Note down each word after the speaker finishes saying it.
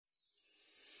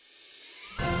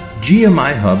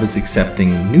GMIHub is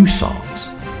accepting new songs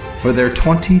for their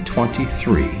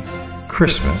 2023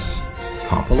 Christmas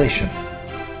compilation.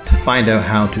 To find out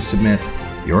how to submit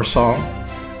your song,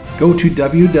 go to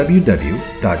www.gmihub.ca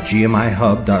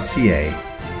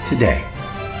today.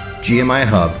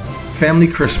 GMIHub Family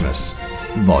Christmas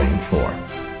Volume 4.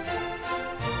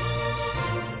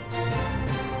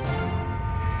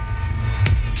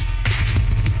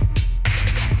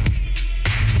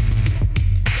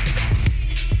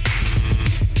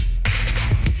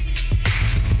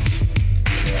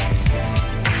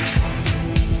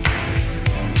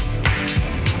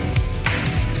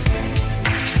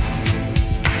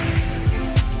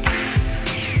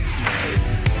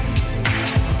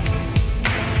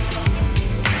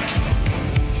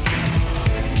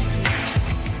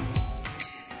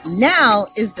 Now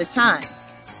is the time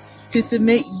to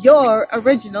submit your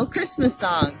original Christmas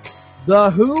song.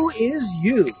 The Who is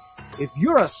you. If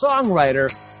you're a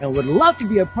songwriter and would love to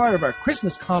be a part of our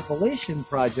Christmas compilation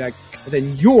project,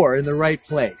 then you're in the right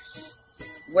place.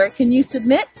 Where can you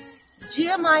submit?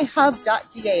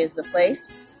 GMIHub.ca is the place.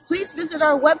 Please visit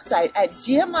our website at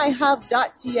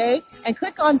GMIHub.ca and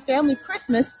click on Family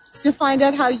Christmas to find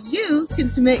out how you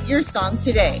can submit your song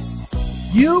today.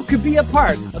 You could be a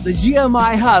part of the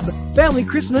GMI Hub Family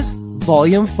Christmas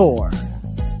Volume 4.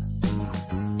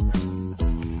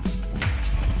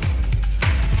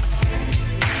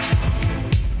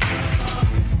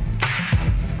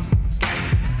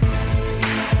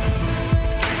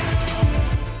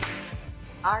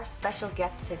 Our special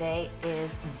guest today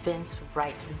is Vince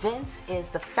Wright. Vince is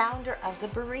the founder of the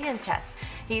Berean Test.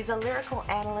 He's a lyrical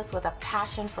analyst with a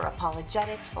passion for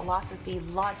apologetics, philosophy,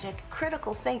 logic,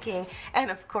 critical thinking, and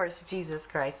of course, Jesus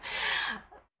Christ.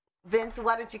 Vince,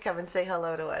 why don't you come and say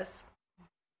hello to us?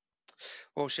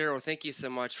 Well, Cheryl, thank you so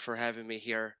much for having me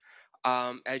here.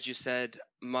 As you said,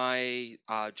 my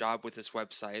job with this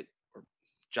website,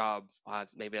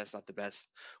 maybe that's not the best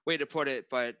way to put it,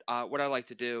 but what I like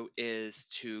to do is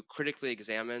to critically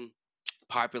examine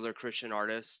popular Christian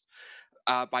artists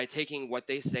by taking what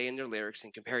they say in their lyrics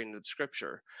and comparing them to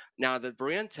scripture. Now, the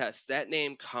Berean Test, that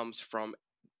name comes from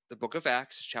the book of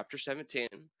Acts, chapter 17,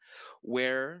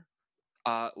 where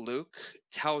Luke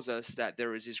tells us that there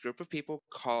was this group of people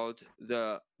called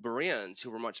the Bereans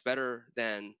who were much better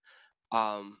than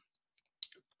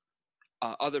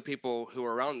other people who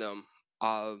were around them.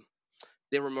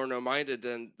 They were more noble-minded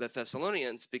than the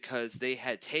Thessalonians because they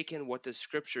had taken what the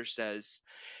scripture says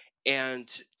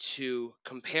and to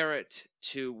compare it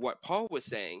to what Paul was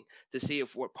saying to see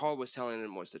if what Paul was telling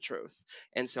them was the truth.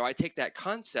 And so I take that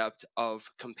concept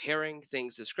of comparing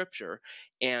things to scripture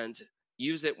and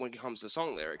use it when it comes to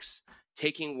song lyrics,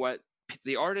 taking what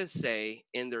the artists say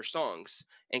in their songs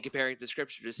and comparing it to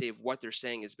scripture to see if what they're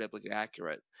saying is biblically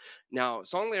accurate. Now,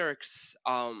 song lyrics,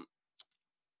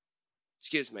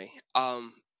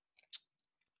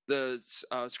 the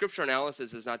scripture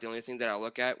analysis is not the only thing that I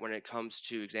look at when it comes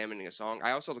to examining a song.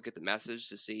 I also look at the message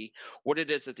to see what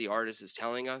it is that the artist is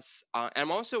telling us. And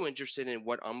I'm also interested in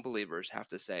what unbelievers have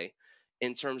to say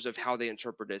in terms of how they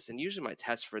interpret this. And usually my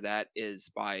test for that is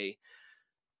by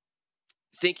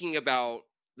thinking about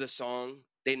the song.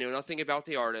 They know nothing about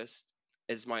the artist,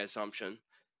 is my assumption.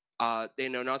 They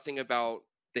know nothing about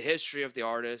the history of the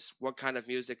artist, what kind of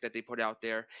music that they put out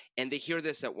there, and they hear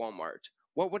this at Walmart.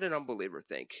 What would an unbeliever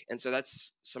think? And so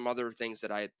that's some other things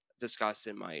that I discuss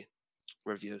in my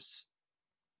reviews.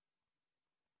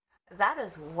 That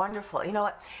is wonderful. You know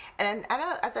what? And I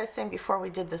know, as I was saying before we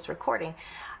did this recording,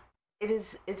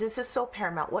 this is so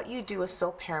paramount. What you do is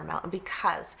so paramount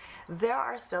because there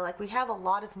are still, like, we have a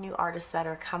lot of new artists that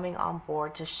are coming on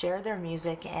board to share their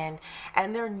music and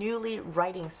they're newly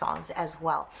writing songs as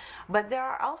well. But there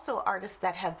are also artists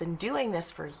that have been doing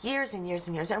this for years and years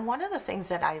and years. And one of the things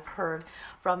that I've heard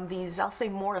from these, I'll say,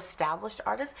 more established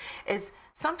artists is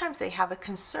sometimes they have a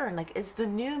concern, like, is the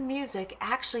new music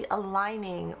actually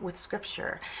aligning with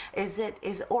scripture?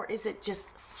 Or is it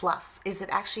just fluff? Is it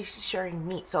actually sharing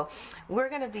meat? So we're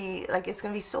going to be like, it's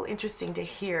going to be so interesting to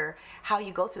hear how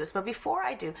you go through this. But before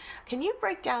I do, can you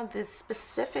break down the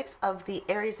specifics of the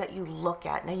areas that you look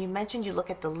at? Now, you mentioned you look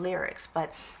at the lyrics,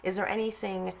 but is there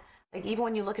anything, like, even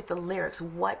when you look at the lyrics,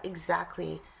 what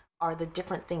exactly are the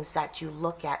different things that you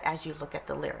look at as you look at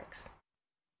the lyrics?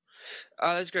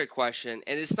 That's a great question.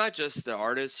 And it's not just the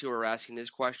artists who are asking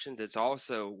these questions, it's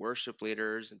also worship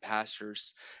leaders and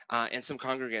pastors and some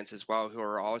congregants as well who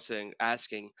are also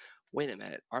asking, wait a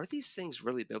minute, are these things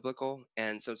really biblical?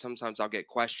 And so sometimes I'll get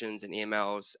questions and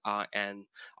emails and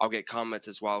I'll get comments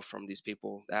as well from these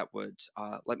people that would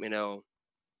let me know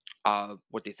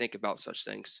what they think about such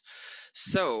things.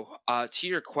 So, to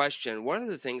your question, one of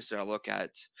the things that I look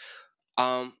at,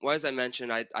 well, as I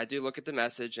mentioned, I do look at the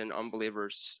message and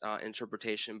unbelievers'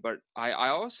 interpretation, but I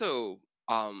also,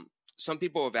 some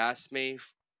people have asked me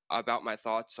about my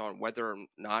thoughts on whether or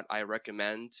not I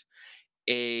recommend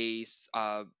a,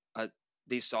 a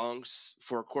these songs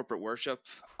for corporate worship.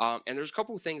 And there's a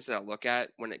couple of things that I look at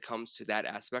when it comes to that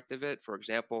aspect of it. For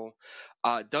example,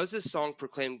 does this song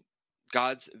proclaim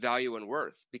God's value and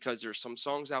worth? Because there's some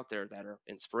songs out there that are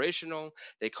inspirational.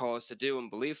 They call us to do and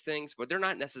believe things, but they're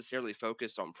not necessarily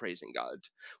focused on praising God,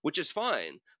 which is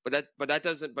fine. But that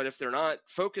doesn't. But if they're not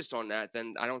focused on that,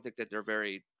 then I don't think that they're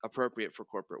very appropriate for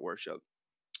corporate worship.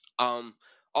 Um,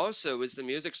 Also, is the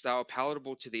music style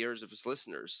palatable to the ears of his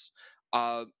listeners?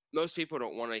 Uh, Most people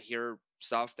don't want to hear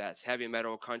stuff that's heavy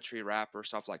metal, country, rap, or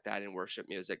stuff like that in worship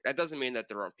music. That doesn't mean that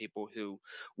there aren't people who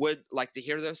would like to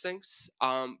hear those things.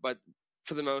 But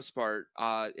for the most part,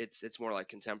 it's more like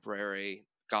contemporary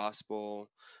gospel,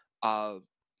 uh,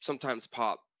 sometimes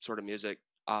pop sort of music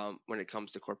when it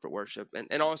comes to corporate worship,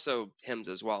 and also hymns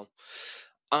as well.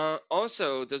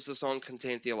 Also, does the song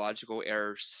contain theological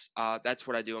errors? That's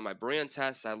what I do in my Berean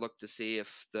test. I look to see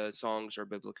if the songs are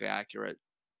biblically accurate.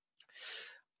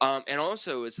 And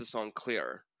also, is the song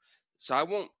clear? So I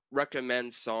won't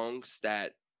recommend songs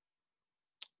that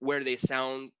where they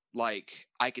sound like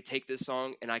I could take this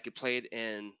song and I could play it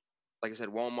in, like I said,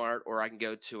 Walmart, or I can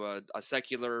go to a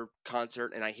secular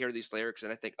concert and I hear these lyrics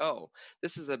and I think, oh,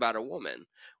 this is about a woman,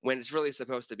 when it's really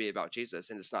supposed to be about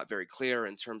Jesus, and it's not very clear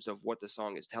in terms of what the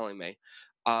song is telling me.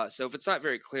 So if it's not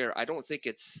very clear, I don't think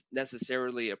it's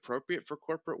necessarily appropriate for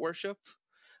corporate worship.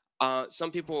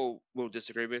 Some people will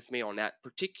disagree with me on that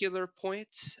particular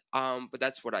point, but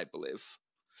that's what I believe.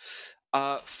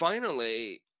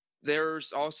 Finally,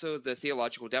 there's also the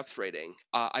theological depth rating.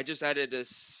 I just added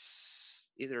this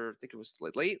either, I think it was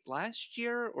late last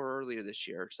year or earlier this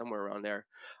year, somewhere around there.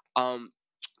 Um,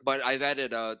 but I've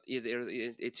added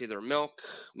it's either milk,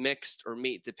 mixed, or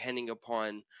meat, depending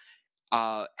upon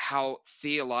how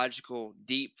theological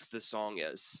deep the song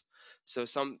is. So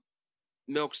some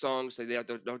milk songs, they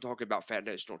don't talk about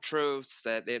foundational truths,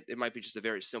 that it might be just a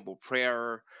very simple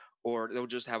prayer, or they'll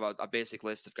just have a basic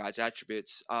list of God's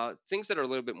attributes. Things that are a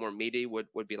little bit more meaty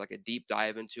would be like a deep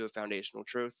dive into a foundational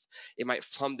truth. It might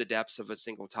plumb the depths of a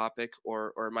single topic,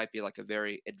 or it might be like a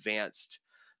very advanced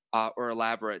or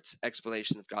elaborate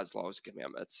explanation of God's laws and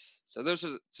commandments. So those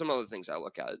are some other things I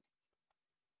look at.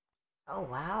 Oh,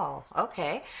 wow.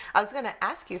 Okay. I was going to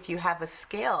ask you if you have a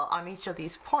scale on each of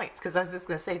these points, because I was just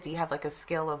going to say, do you have like a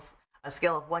scale of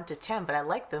 1 to 10? But I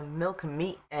like the milk,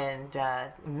 meat, and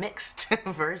mixed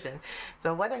version.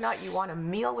 So whether or not you want a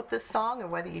meal with this song, or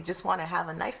whether you just want to have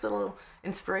a nice little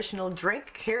inspirational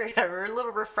drink here, or a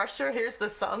little refresher, here's the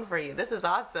song for you. This is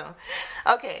awesome.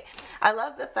 Okay. I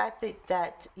love the fact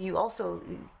that you also,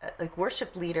 like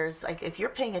worship leaders, like if you're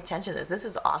paying attention to this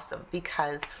is awesome,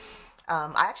 because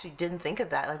I actually didn't think of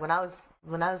that. Like when I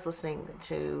was listening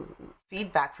to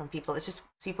feedback from people, it's just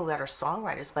people that are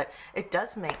songwriters, but it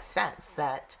does make sense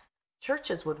that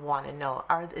churches would want to know,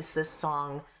 is this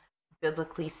song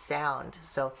biblically sound?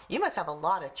 So you must have a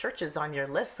lot of churches on your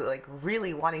list, like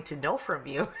really wanting to know from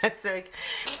you. It's like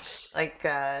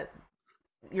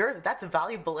that's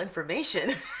valuable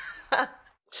information.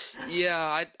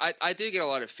 Yeah, I do get a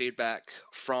lot of feedback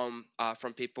from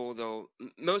people, though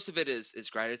most of it is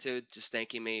gratitude, just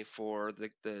thanking me for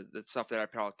the stuff that I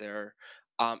put out there.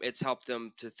 It's helped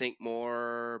them to think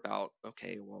more about,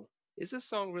 okay, well, is this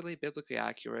song really biblically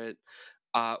accurate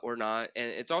or not?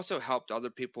 And it's also helped other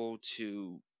people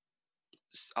to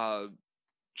uh,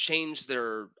 change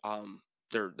their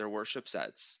worship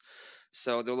sets.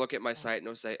 So they'll look at my site and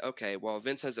they'll say, okay, well,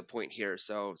 Vince has a point here,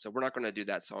 so we're not going to do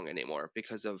that song anymore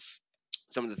because of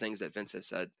some of the things that Vince has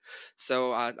said.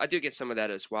 So I do get some of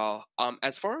that as well.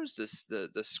 As far as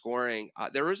the scoring,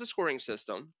 there is a scoring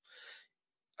system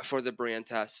for the Berean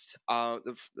test.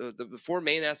 The four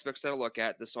main aspects that I look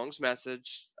at: the song's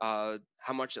message, how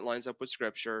much it lines up with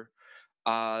scripture,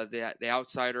 the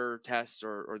outsider test,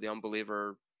 or the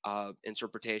unbeliever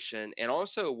interpretation, and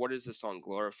also what does the song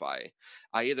glorify?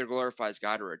 Either glorifies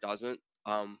God or it doesn't.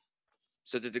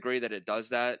 So the degree that it does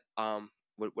that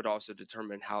would also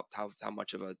determine how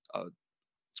much of a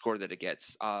score that it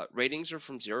gets. Ratings are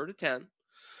from 0 to 10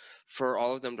 for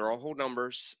all of them. They're all whole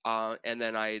numbers, and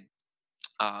then I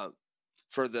uh,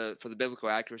 for the biblical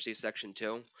accuracy section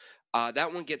 2.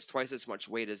 That one gets twice as much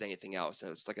weight as anything else.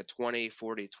 So it's like a 20,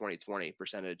 40, 20, 20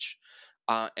 percentage.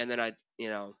 And then I,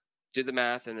 do the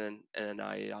math, and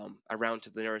I round to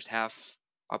the nearest half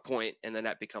point, and then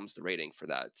that becomes the rating for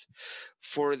that.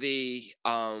 For the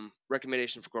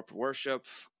recommendation for corporate worship,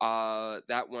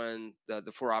 that one,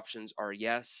 the 4 options are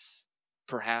yes,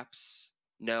 perhaps,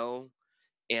 no,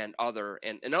 and other.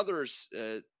 And others,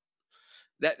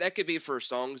 that could be for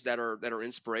songs that are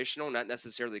inspirational, not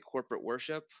necessarily corporate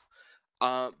worship.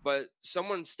 But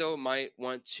someone still might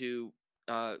want to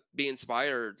be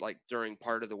inspired, like during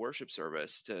part of the worship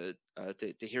service, to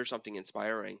hear something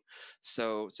inspiring.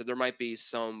 So there might be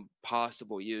some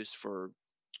possible use for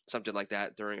something like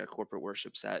that during a corporate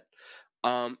worship set.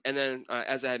 And then,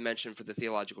 as I had mentioned, for the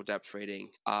theological depth rating,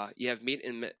 you have meat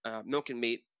and milk and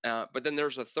meat. But then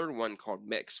there's a third one called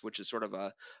mix, which is sort of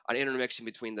an intermixing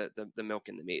between the milk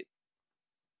and the meat.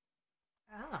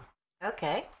 Oh,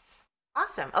 okay.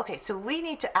 Awesome. Okay, so we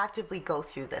need to actively go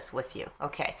through this with you.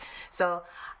 Okay, so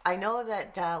I know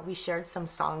that we shared some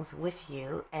songs with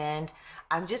you, and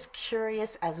I'm just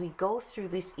curious as we go through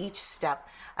this each step,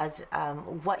 as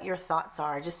what your thoughts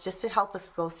are, just to help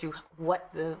us go through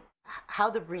how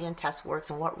the Berean test works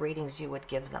and what ratings you would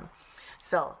give them.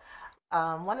 So,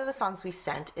 one of the songs we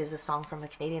sent is a song from a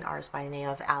Canadian artist by the name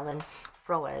of Alan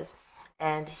Froes,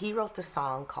 and he wrote the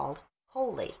song called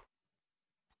Holy.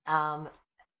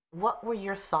 What were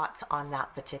your thoughts on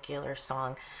that particular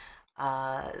song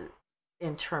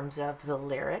in terms of the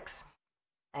lyrics?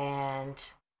 And,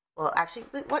 well, actually,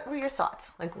 what were your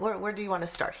thoughts? Like, where do you want to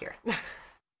start here?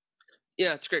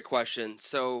 Yeah, it's a great question.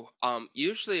 So,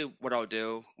 usually what I'll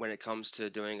do when it comes to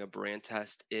doing a Berean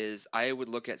test is I would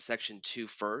look at section 2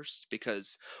 first,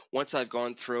 because once I've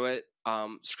gone through it,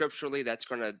 scripturally, that's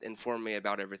going to inform me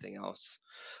about everything else.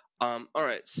 All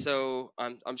right, so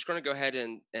I'm just going to go ahead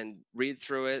and read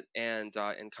through it and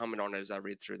comment on it as I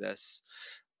read through this.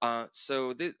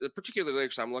 So the particular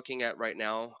lyrics I'm looking at right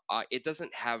now, it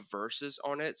doesn't have verses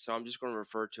on it, so I'm just going to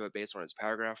refer to it based on its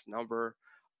paragraph number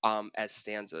as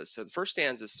stanzas. So the first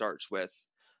stanza starts with,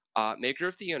 "Maker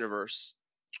of the universe,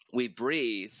 we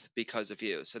breathe because of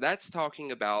you." So that's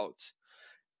talking about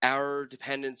our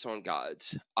dependence on God.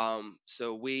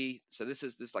 So this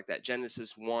is like that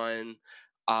Genesis 1.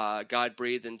 God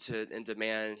breathed into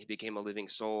man, he became a living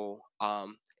soul.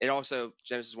 It also,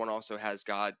 Genesis 1 also has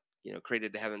God,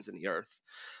 created the heavens and the earth.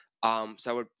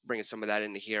 So I would bring some of that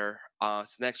into here. So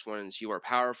the next one is, "You are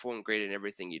powerful and great in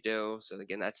everything you do." So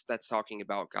again, that's talking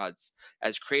about God's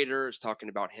as creator. It's talking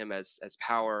about him as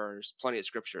power. There's plenty of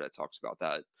scripture that talks about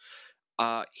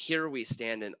that. "Here we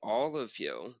stand in all of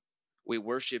you. We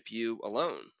worship you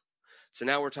alone." So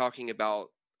now we're talking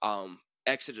about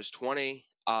Exodus 20,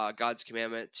 God's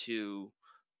commandment to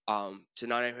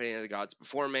not have any other gods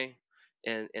before me,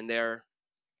 and there,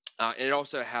 and it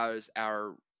also has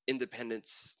our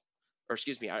independence, or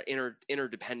excuse me, our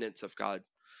interdependence of God.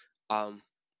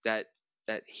 That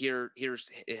here's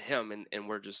him, and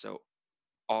we're just so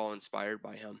all inspired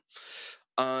by him.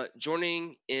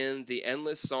 Joining in the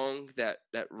endless song that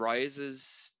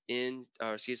rises in,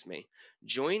 excuse me,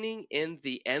 joining in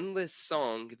the endless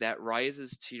song that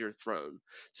rises to your throne.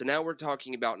 So now we're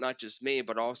talking about not just me,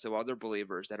 but also other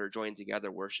believers that are joined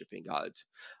together worshiping God.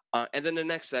 And then the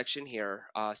next section here,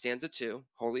 stanza 2,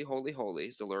 "Holy, holy, holy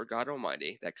is the Lord God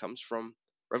Almighty." That comes from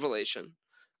Revelation.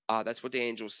 That's what the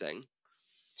angels sing.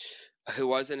 "Who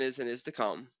was and is to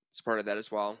come." It's part of that as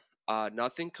well.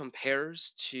 "Nothing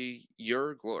compares to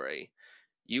your glory.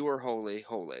 You are holy,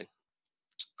 holy."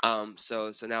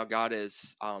 So now God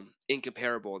is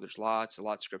incomparable. There's lots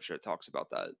of scripture that talks about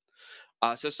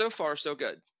that. So far so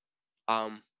good.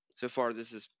 So far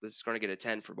this is going to get a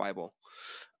 10 for Bible.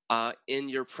 "In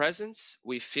your presence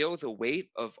we feel the weight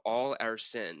of all our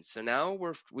sin." So now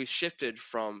we've shifted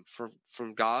from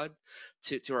God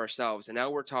to ourselves, and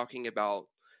now we're talking about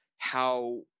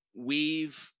how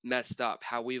we've messed up,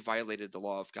 how we violated the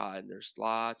law of God. And there's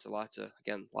lots of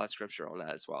again, a lot of scripture on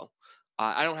that as well.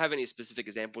 I don't have any specific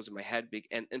examples in my head,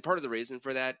 and part of the reason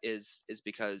for that is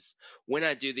because when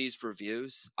I do these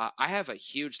reviews, I have a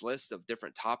huge list of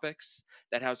different topics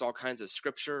that has all kinds of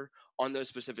scripture on those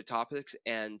specific topics,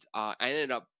 and I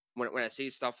ended up, when I see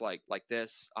stuff like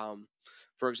this,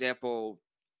 for example,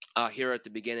 here at the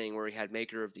beginning where we had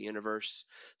 "Maker of the universe,"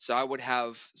 so I would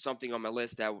have something on my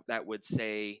list that would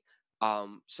say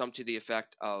some to the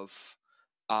effect of,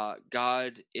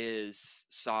 God is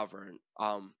sovereign,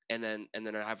 and then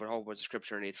I have a whole bunch of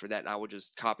scripture underneath for that, and I would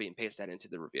just copy and paste that into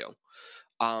the review.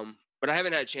 But I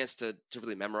haven't had a chance to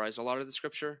really memorize a lot of the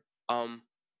scripture,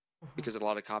 because of a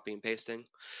lot of copy and pasting.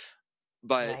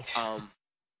 But Right.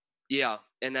 yeah,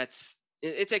 and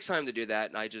it takes time to do that,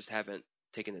 and I just haven't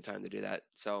taken the time to do that.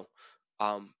 So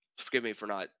forgive me for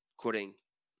not quoting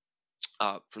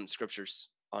from scriptures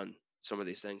on some of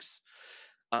these things.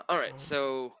 All right,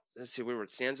 so let's see. We were at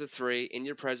stanza 3. In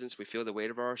your presence, we feel the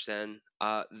weight of our sin.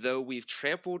 Though we've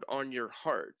trampled on your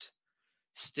heart,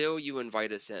 still you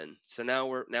invite us in. So now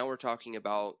we're talking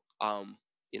about John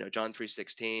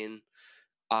 3:16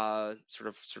 sort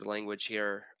of language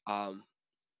here.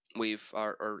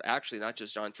 Or actually not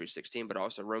just John 3:16, but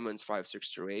also Romans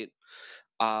 5:6-8,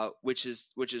 which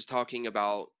is talking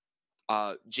about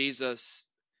Jesus.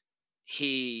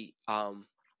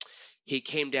 He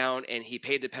came down and he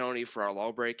paid the penalty for our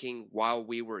law breaking while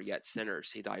we were yet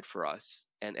sinners. He died for us,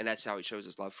 and that's how he shows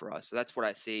his love for us. So that's what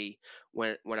I see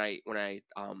when I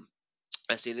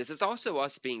see this. It's also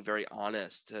us being very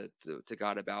honest to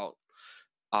God about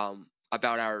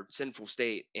our sinful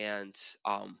state, and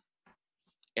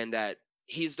that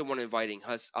he's the one inviting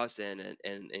us in,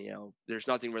 and there's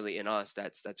nothing really in us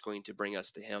that's going to bring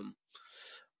us to him.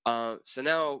 So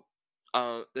now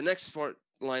the next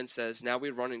line says, now we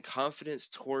run in confidence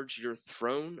towards your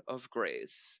throne of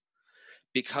grace,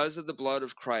 because of the blood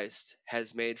of Christ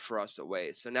has made for us a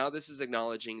way. So now this is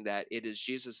acknowledging that it is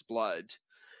Jesus' blood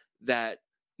that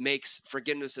makes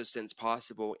forgiveness of sins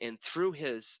possible, and through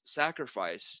his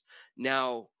sacrifice,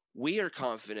 now we are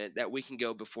confident that we can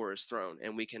go before his throne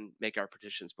and we can make our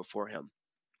petitions before him.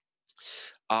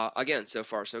 Again, so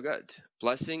far so good.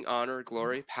 Blessing, honor,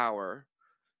 glory, power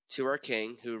to our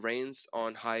King who reigns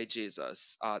on high,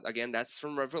 Jesus. Again, that's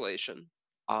from Revelation.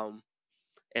 And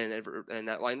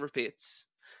that line repeats.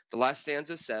 The last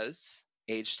stanza says,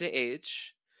 age to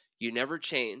age, you never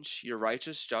change. You're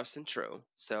righteous, just, and true.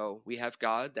 So we have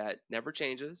God that never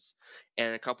changes,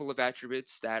 and a couple of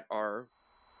attributes that are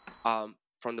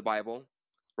from the Bible.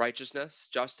 Righteousness,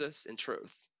 justice, and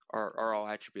truth are all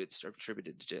attributes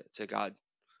attributed to God,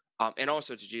 and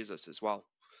also to Jesus as well.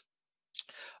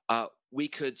 We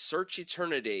could search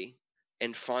eternity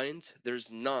and find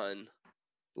there's none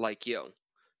like you.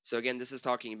 So again, this is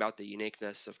talking about the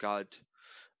uniqueness of God.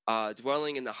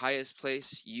 Dwelling in the highest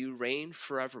place, you reign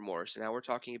forevermore. So now we're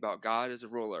talking about God as a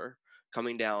ruler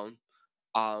coming down.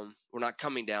 We're not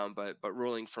coming down, but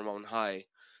ruling from on high,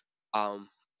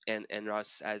 and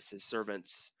us as his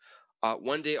servants.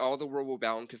 One day all the world will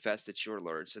bow and confess that you are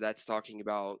Lord. So that's talking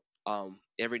about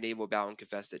every knee will bow and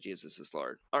confess that Jesus is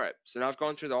Lord. All right, so now I've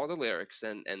gone through all the lyrics,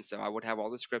 and so I would have all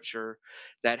the scripture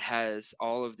that has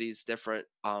all of these different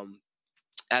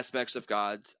aspects of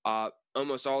God.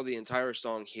 Almost all the entire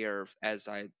song here, as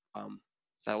I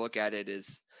look at it,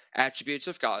 is attributes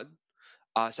of God.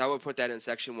 So I would put that in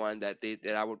section 1. That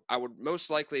I would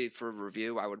most likely, for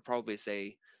review, I would probably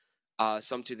say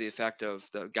some to the effect of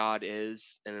the God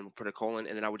is, and then put a colon,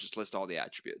 and then I would just list all the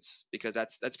attributes, because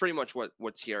that's pretty much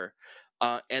what's here.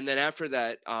 And then after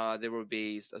that, there would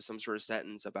be some sort of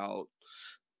sentence about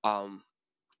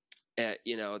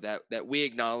that we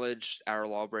acknowledge our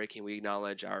law breaking, we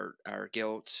acknowledge our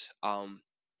guilt,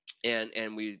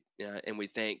 and we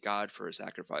thank God for his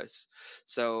sacrifice.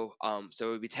 So it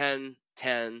would be 10.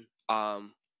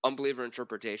 Unbeliever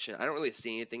interpretation. I don't really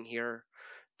see anything here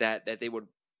that they would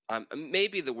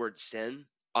maybe the word sin,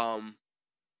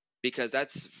 because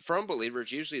that's, for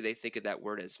unbelievers, usually they think of that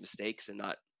word as mistakes and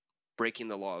not breaking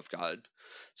the law of God.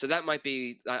 So that might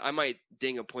be, I might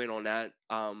ding a point on that,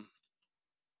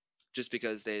 just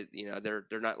because they're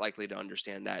not likely to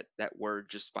understand that word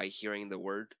just by hearing the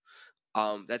word.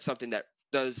 That's something that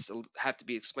does have to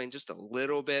be explained just a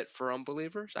little bit for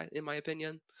unbelievers, in my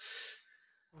opinion.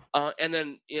 And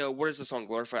then, what does the song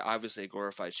glorify? Obviously, it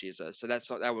glorifies Jesus. So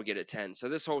that would get it 10. So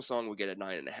this whole song would get it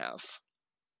 9.5.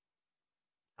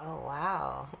 Oh,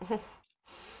 wow.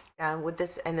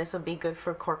 And this would be good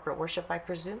for corporate worship, I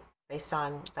presume, based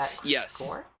on that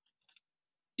score?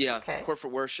 Yeah, okay.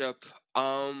 Corporate worship.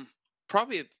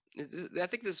 Probably, I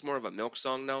think this is more of a milk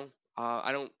song, though.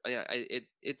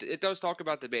 It does talk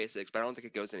about the basics, but I don't think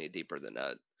it goes any deeper than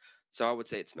that. So I would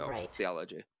say it's milk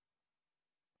theology.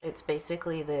 It's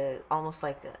basically almost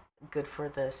like good for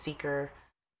the seeker,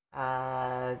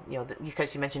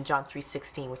 because you mentioned John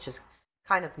 3:16, which is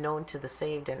kind of known to the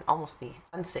saved and almost the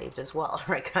unsaved as well,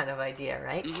 right? Kind of idea,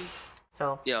 right? Mm-hmm.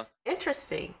 So yeah,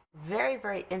 interesting, very,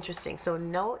 very interesting. So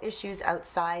no issues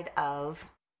outside of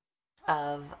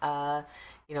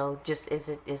just is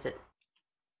it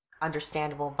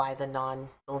understandable by the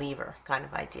non-believer kind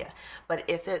of idea. But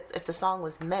if the song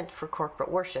was meant for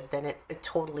corporate worship, then it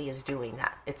totally is doing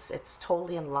that. It's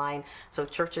totally in line. So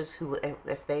churches who,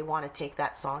 if they want to take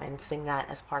that song and sing that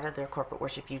as part of their corporate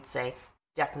worship, you'd say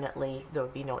definitely there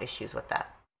would be no issues with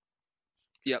that.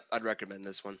 Yep, I'd recommend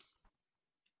this one.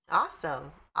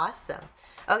 Awesome.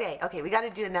 Okay, we got to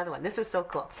do another one. This is so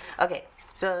cool. Okay,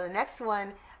 so the next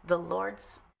one, the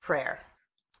Lord's Prayer.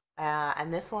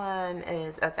 And this one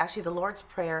is it's actually the Lord's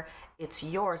Prayer. It's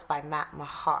Yours by Matt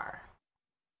Mahar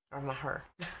or Maher.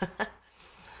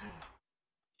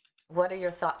 What are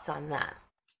your thoughts on that?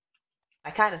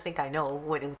 I kind of think I know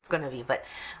what it's going to be, but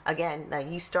again,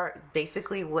 you start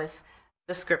basically with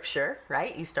the scripture,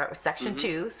 right? You start with section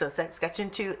 2. So section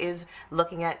 2 is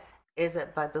looking at, is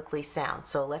it biblically sound?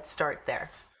 So let's start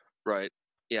there. Right.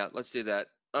 Yeah, let's do that.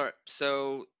 All right.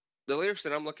 So the lyrics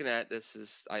that I'm looking at, this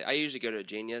is I usually go to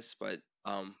Genius, but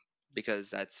because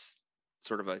that's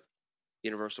sort of a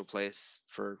universal place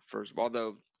for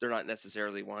although they're not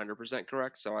necessarily 100%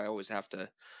 correct, so I always have to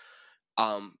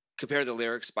compare the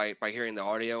lyrics by hearing the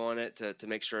audio on it to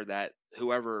make sure that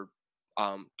whoever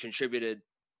contributed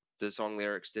the song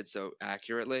lyrics did so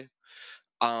accurately.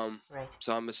 Right.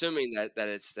 So I'm assuming that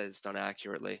it's done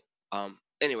accurately.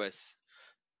 Anyways,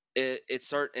 it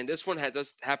start and this one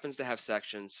happens to have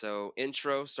sections. So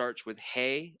intro starts with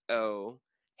hey oh,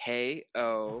 hey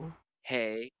oh,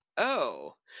 hey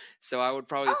oh. So I would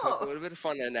probably poke a Oh, little bit of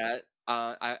fun in that.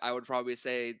 I would probably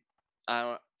say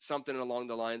something along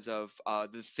the lines of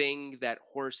the thing that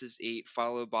horses eat,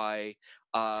 followed by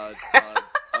a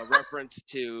reference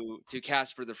to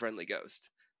Casper the Friendly Ghost.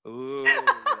 Ooh, yeah,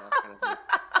 kind of thing.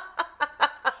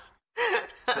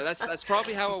 So that's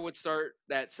probably how I would start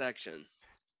that section.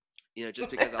 You know, just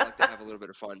because I like to have a little bit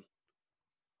of fun.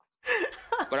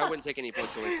 But I wouldn't take any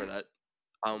points away for that.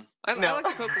 I no. like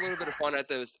to poke a little bit of fun at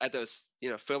those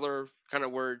filler kind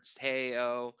of words. Hey,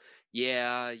 oh,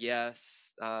 yeah,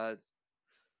 yes,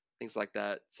 things like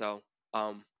that. So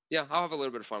yeah, I'll have a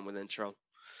little bit of fun with intro.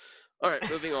 All right,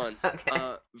 moving on.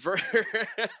 Okay.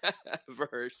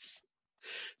 Verse.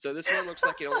 So this one looks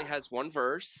like it only has one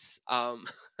verse.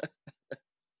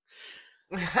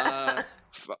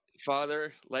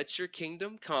 Father, let your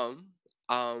kingdom come.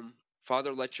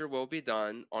 Father, let your will be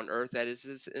done on earth as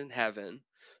it is in heaven.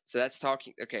 So that's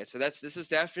talking. Okay, so this is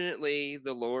definitely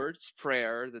the Lord's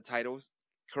Prayer. The title's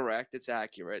correct. It's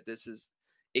accurate. This is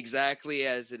exactly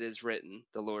as it is written.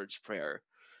 The Lord's Prayer.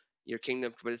 Your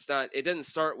kingdom, but it's not. It doesn't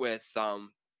start with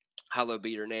hallowed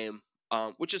be your name,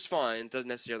 which is fine. It doesn't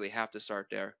necessarily have to start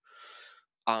there.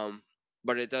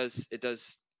 But it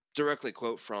does directly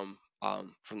quote from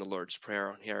the Lord's Prayer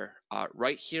on here,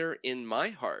 right here in my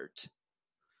heart.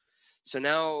 So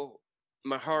now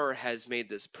Mahar has made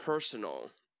this personal.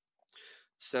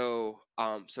 So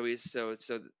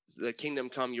the kingdom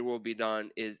come, your will be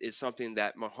done is something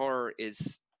that Mahar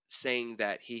is saying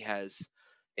that he has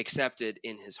accepted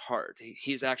in his heart.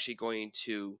 He's actually going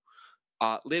to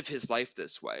live his life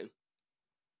this way.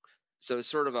 So it's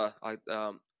sort of all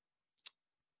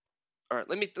right,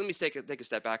 let me take a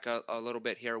step back a little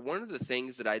bit here. One of the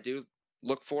things that I do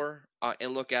look for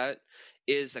and look at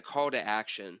is a call to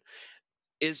action.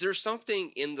 Is there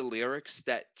something in the lyrics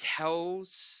that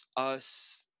tells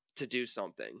us to do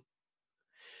something?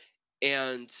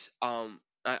 And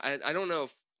I don't know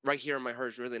if right here in my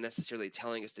heart is really necessarily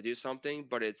telling us to do something,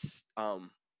 but it's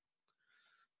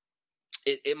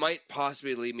it might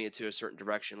possibly lead me into a certain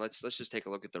direction. Let's just take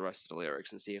a look at the rest of the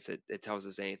lyrics and see if it tells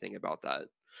us anything about that.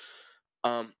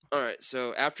 All right,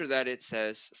 so after that it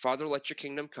says, Father, let your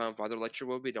kingdom come. Father, let your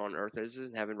will be done on earth as it is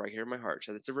in heaven, right here in my heart.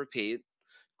 So that's a repeat.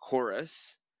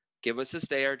 Chorus, give us this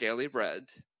day our daily bread.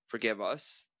 Forgive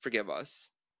us,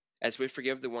 as we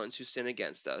forgive the ones who sin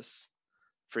against us.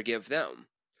 Forgive them.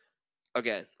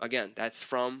 Again, that's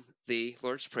from the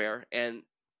Lord's Prayer, and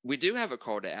we do have a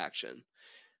call to action.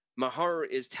 Mahar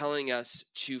is telling us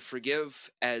to forgive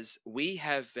as we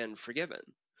have been forgiven.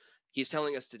 He's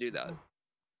telling us to do that.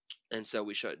 And so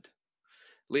we should.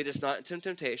 Lead us not into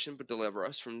temptation, but deliver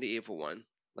us from the evil one.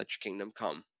 Let your kingdom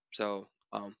come. So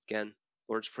again,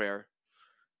 Lord's Prayer,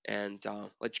 and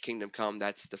let your kingdom come.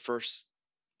 That's the first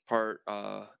part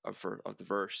of the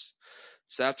verse.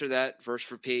 So after that, verse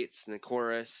repeats, and the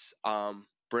chorus,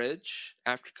 bridge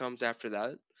comes after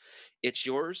that. It's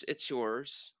yours,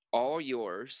 all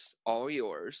yours, all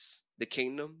yours. The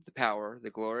kingdom, the power,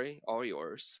 the glory, all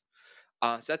yours.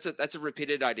 So that's a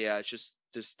repeated idea. It's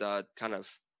just kind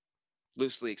of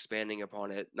loosely expanding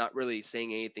upon it, not really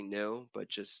saying anything new, but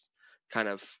just kind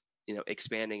of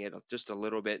expanding it just a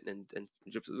little bit and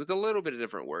with a little bit of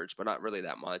different words, but not really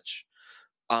that much.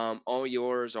 All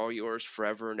yours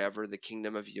forever and ever, the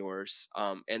kingdom of yours.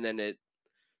 And then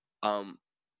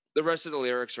the rest of the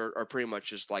lyrics are pretty much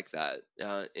just like that.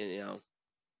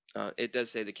 It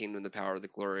does say the kingdom, the power, the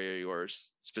glory are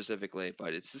yours specifically,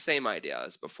 but it's the same idea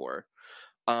as before.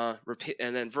 Repeat,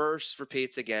 and then verse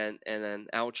repeats again, and then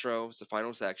outro is the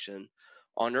final section.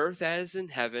 On earth as in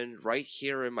heaven, right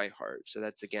here in my heart. So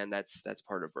that's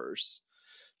part of verse.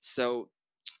 So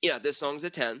yeah, this song's a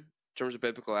 10. terms of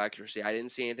biblical accuracy. I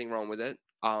didn't see anything wrong with it.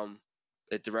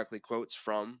 It directly quotes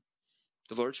from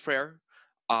the Lord's Prayer.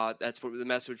 That's what the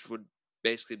message would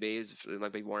basically be. Is there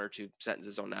might be one or two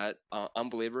sentences on that.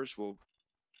 Unbelievers will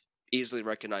easily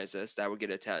recognize this. That would get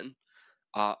a 10.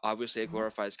 Obviously, it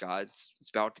glorifies God.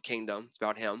 It's about the kingdom. It's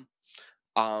about Him.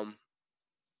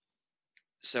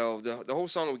 So the whole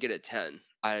song would get a 10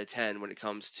 out of 10 when it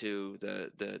comes to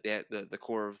the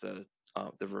core of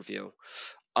the review.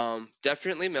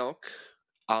 Definitely milk.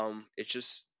 It's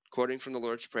just quoting from the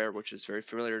Lord's Prayer, which is very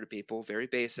familiar to people. Very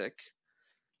basic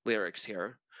lyrics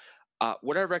here.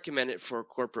 Would I recommend it for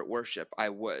corporate worship? I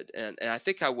would, and I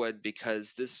think I would,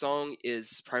 because this song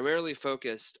is primarily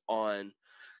focused on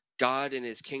God and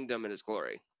His kingdom and His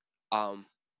glory. Right.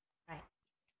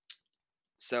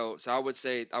 So I would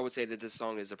say that this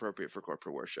song is appropriate for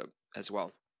corporate worship as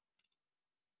well.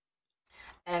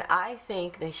 And I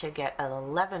think they should get an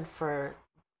 11 for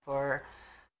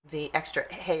the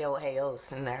extra hey-oh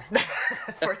in there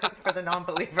for the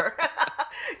non-believer,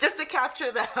 just to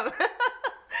capture them.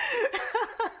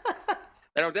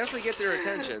 That'll definitely get their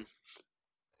attention.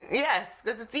 Yes,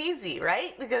 because it's easy,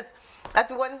 right? Because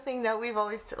that's one thing that we've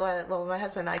always, well, my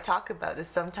husband and I talk about is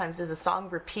sometimes is a song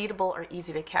repeatable or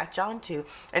easy to catch on to,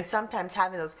 and sometimes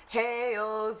having those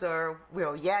hey-ohs or, you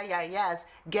know, yeah, yes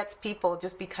gets people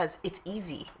just because it's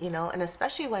easy, you know, and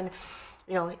especially when,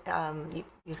 you know,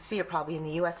 you see it probably in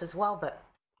the U.S. as well, but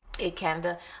in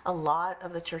Canada, a lot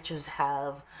of the churches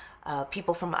have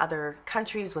people from other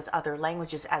countries with other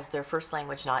languages as their first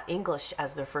language, not English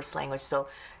as their first language. So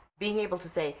being able to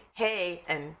say hey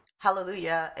and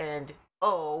hallelujah and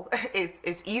oh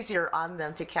is easier on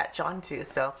them to catch on to.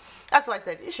 So that's why I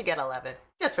said you should get 11,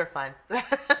 just for fun.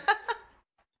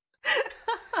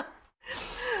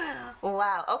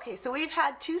 Wow. Okay, so we've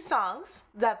had two songs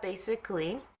that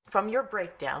basically, from your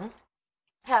breakdown,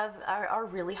 are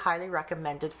really highly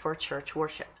recommended for church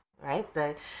worship, right?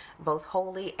 Both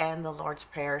Holy and the Lord's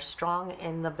Prayer, strong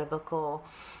in the biblical,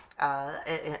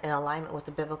 in alignment with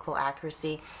the biblical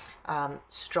accuracy,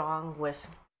 strong with,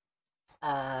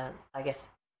 I guess,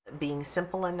 being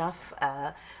simple enough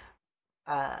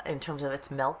in terms of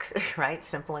its milk, right?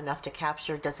 Simple enough to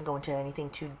capture, doesn't go into anything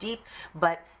too deep,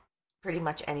 but pretty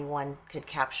much anyone could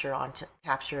capture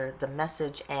the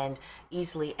message and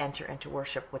easily enter into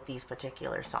worship with these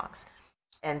particular songs.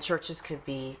 And churches could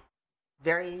be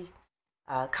very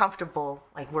comfortable,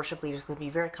 like worship leaders would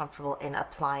be very comfortable in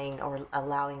applying or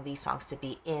allowing these songs to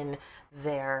be in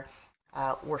their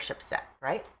worship set,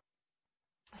 right?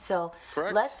 So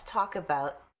Correct. let's talk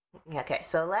about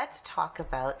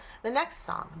the next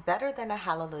song, Better Than a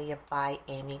Hallelujah by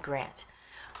Amy Grant.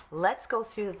 Let's go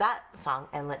through that song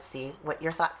and let's see what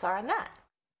your thoughts are on that.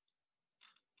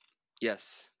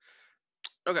 Yes.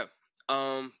 Okay.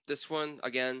 This one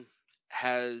again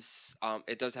has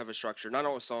it does have a structure. Not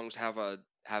all songs have a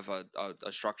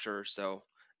structure, so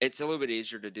it's a little bit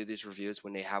easier to do these reviews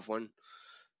when they have one.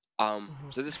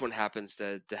 So this one happens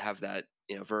to have that,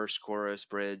 you know, verse, chorus,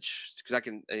 bridge, because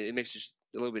it makes it just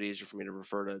a little bit easier for me to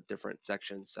refer to different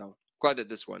sections. So glad that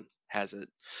this one has it.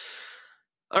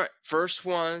 All right, first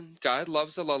one. God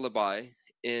loves a lullaby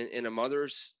in a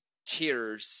mother's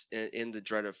tears in the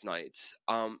dread of night.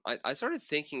 I started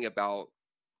thinking about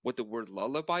what the word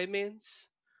lullaby means.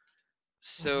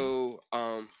 So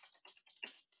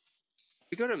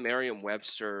we go to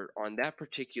Merriam-Webster on that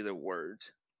particular word.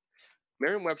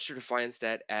 Merriam-Webster defines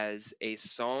that as a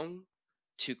song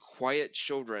to quiet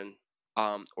children,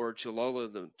 or to lull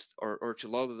them, or to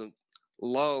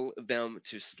lull them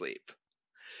to sleep.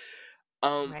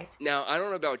 Right. Now, I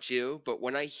don't know about you, but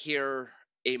when I hear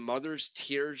a mother's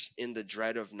tears in the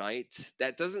dread of night,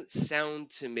 that doesn't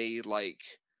sound to me like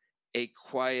a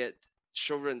quiet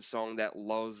children's song that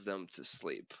lulls them to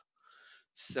sleep.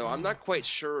 So I'm not quite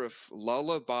sure if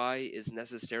lullaby is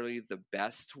necessarily the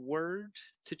best word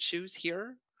to choose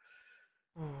here.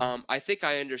 I think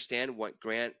I understand what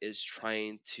Grant is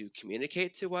trying to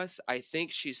communicate to us. I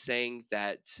think she's saying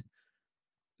that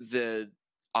the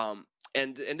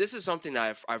and this is something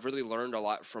that I've really learned a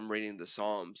lot from reading the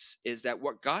Psalms, is that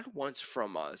what God wants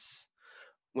from us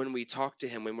when we talk to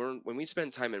Him, when we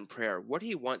spend time in prayer, what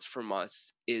He wants from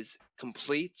us is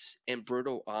complete and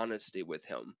brutal honesty with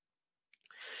Him.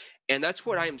 And that's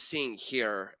what I'm seeing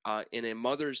here in a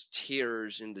mother's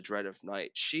tears in the dread of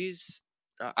night. She's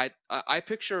I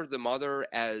picture the mother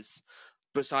as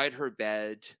beside her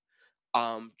bed,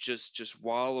 just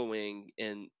wallowing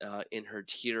in her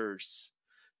tears,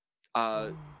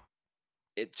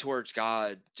 towards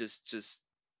God, just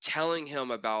telling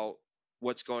Him about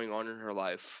what's going on in her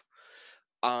life,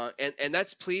 and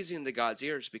that's pleasing to God's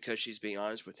ears because she's being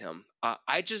honest with Him.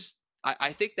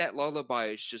 I think that lullaby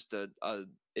is just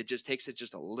it just takes it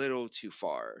just a little too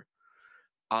far.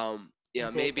 Is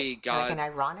it Maybe like an God.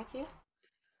 ironic,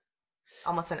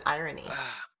 almost an irony?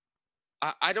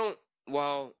 I don't.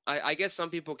 Well, I guess some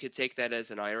people could take that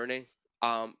as an irony.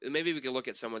 Maybe we could look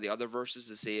at some of the other verses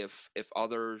to see if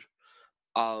other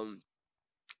um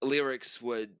lyrics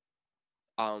would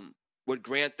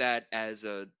grant that as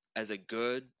a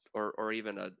good or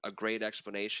even a great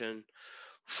explanation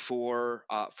for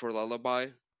lullaby.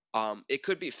 It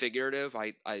could be figurative.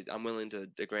 I'm willing to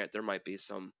grant there might be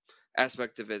some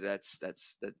aspect of it that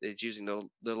it's using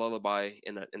the lullaby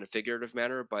in a figurative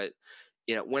manner. But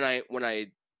when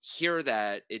I hear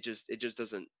that, it just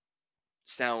doesn't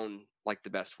sound like the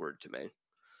best word to me.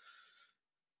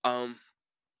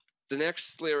 The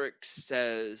next lyric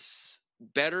says,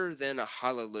 "Better than a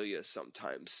hallelujah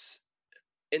sometimes."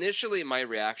 Initially, my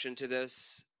reaction to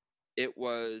this, it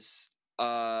was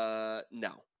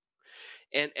no.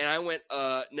 And I went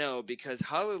no, because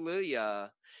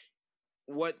hallelujah,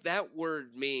 what that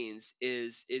word means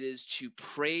is it is to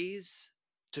praise,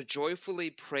 to joyfully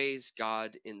praise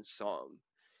God in song.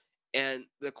 And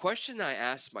the question I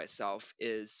asked myself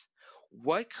is,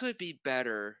 what could be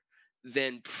better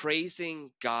than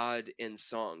praising God in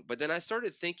song? But then I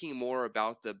started thinking more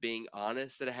about the being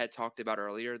honest that I had talked about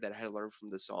earlier, that I had learned from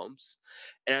the Psalms.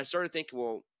 And I started thinking,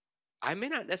 well, I may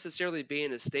not necessarily be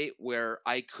in a state where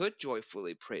I could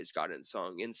joyfully praise God in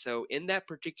song. And so, in that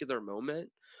particular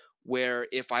moment, where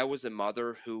if I was a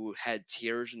mother who had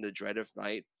tears in the dread of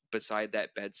night beside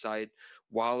that bedside,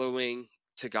 wallowing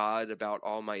to God about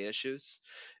all my issues,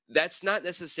 that's not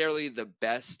necessarily the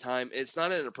best time. It's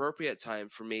not an appropriate time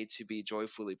for me to be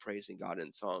joyfully praising God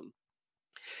in song.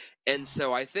 And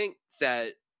so, I think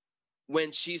that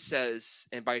when she says,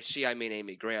 and by she I mean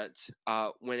Amy Grant,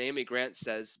 when Amy Grant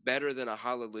says better than a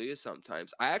hallelujah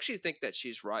sometimes, I actually think that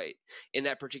she's right in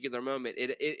that particular moment.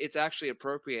 It's actually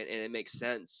appropriate and it makes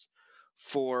sense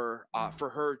for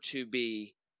her to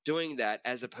be doing that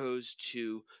as opposed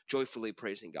to joyfully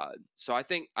praising God. So I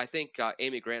think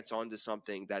Amy Grant's onto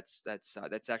something that's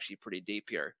actually pretty deep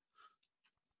here.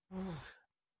 Mm.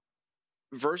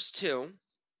 Verse 2,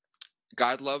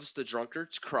 God loves the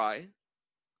drunkard's cry.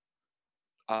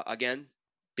 Again,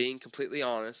 being completely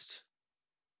honest,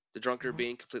 the drunkard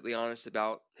being completely honest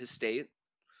about his state.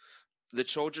 The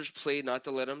soldier's plea not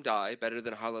to let him die, better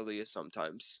than hallelujah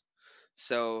sometimes.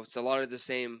 So it's a lot of the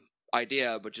same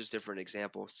idea, but just different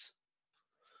examples.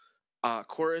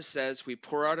 Chorus says, "We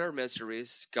pour out our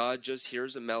miseries, God just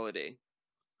hears a melody."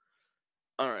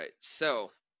 All right,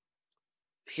 so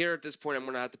here at this point, I'm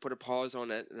going to have to put a pause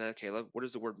on it. Okay, what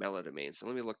does the word melody mean? So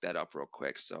let me look that up real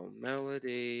quick. So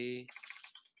melody,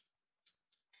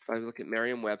 if I look at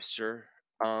Merriam-Webster,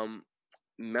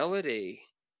 melody,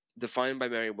 defined by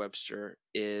Merriam-Webster,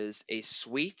 is a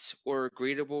sweet or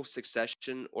agreeable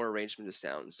succession or arrangement of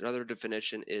sounds. Another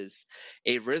definition is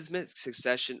a rhythmic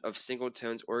succession of single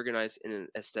tones organized in an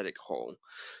aesthetic whole.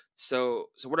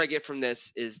 So what I get from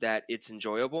this is that it's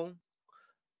enjoyable,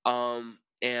 and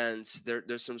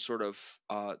there's some sort of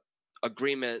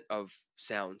agreement of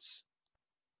sounds.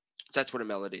 So that's what a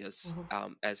melody is,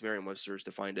 as Merriam-Webster has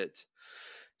defined it.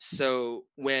 So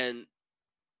when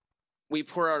we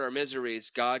pour out our miseries,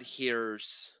 God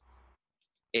hears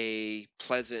a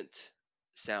pleasant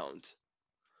sound.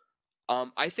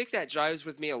 I think that jives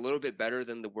with me a little bit better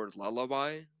than the word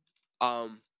lullaby,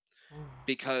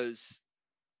 because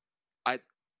I,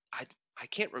 I I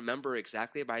can't remember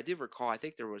exactly, but I do recall. I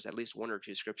think there was at least one or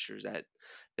two scriptures that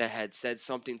had said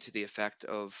something to the effect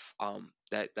of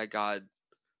that God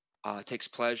takes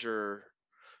pleasure,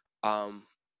 um,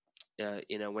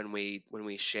 when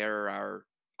we share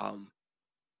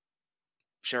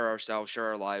ourselves, share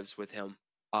our lives with Him.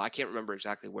 I can't remember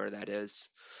exactly where that is.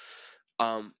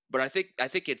 But I think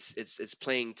it's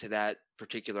playing to that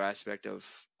particular aspect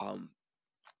of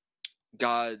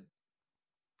God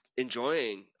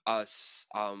enjoying us,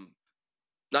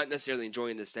 not necessarily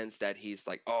enjoying the sense that He's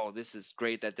like, oh, this is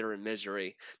great that they're in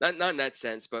misery, not in that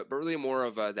sense, but really more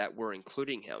of a that we're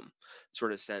including Him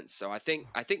sort of sense. So I think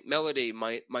melody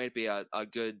might be a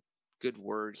good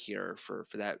word here for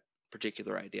that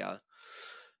particular idea.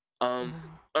 All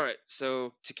right,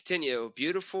 so to continue,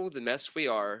 beautiful the mess we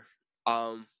are.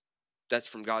 That's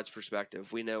from God's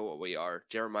perspective. We know what we are.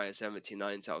 Jeremiah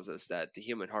 17:9 tells us that the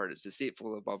human heart is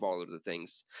deceitful above all of the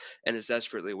things and is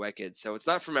desperately wicked. So it's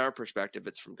not from our perspective,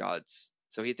 it's from God's.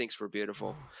 So He thinks we're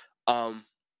beautiful.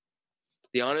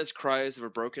 The honest cries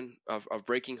of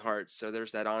breaking hearts, so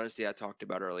there's that honesty I talked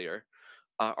about earlier,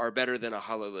 are better than a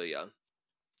hallelujah.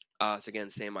 So again,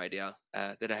 same idea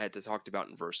that I had talked about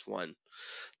in verse 1.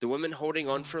 The women holding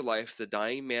on for life, the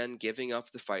dying man giving up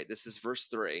the fight. This is verse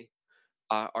 3.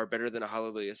 Are better than a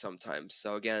hallelujah sometimes.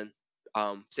 So again,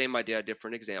 same idea,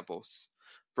 different examples.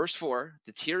 Verse 4,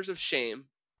 the tears of shame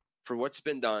for what's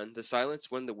been done, the silence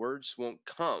when the words won't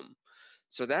come.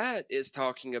 So that is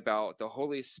talking about the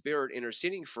Holy Spirit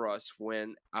interceding for us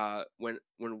when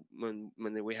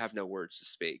we have no words to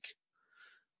speak.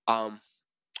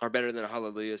 Are better than a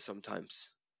hallelujah sometimes.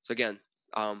 So again,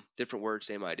 different words,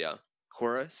 same idea.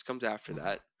 Chorus comes after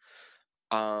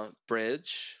that.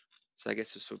 Bridge. So I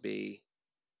guess this would be.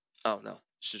 Oh no,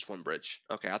 it's just one bridge.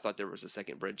 Okay, I thought there was a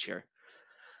second bridge here.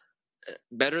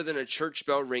 Better than a church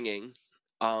bell ringing.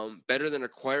 Better than a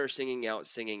choir singing out.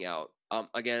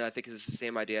 Again, I think this is the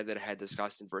same idea that I had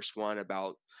discussed in verse 1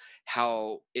 about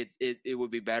how it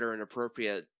would be better and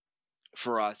appropriate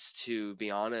for us to be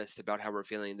honest about how we're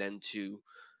feeling than to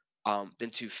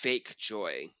fake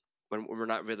joy when we're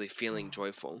not really feeling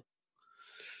joyful.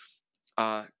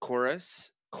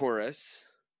 Chorus,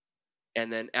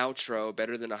 and then outro,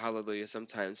 better than a hallelujah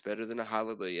sometimes, better than a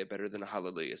hallelujah, better than a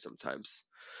hallelujah sometimes.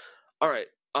 All right.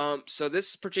 So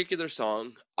this particular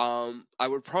song, I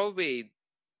would probably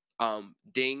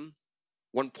ding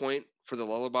 1 point for the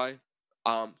lullaby.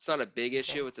 It's not a big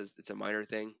issue. It's a minor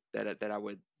thing that I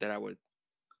would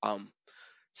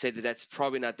say that's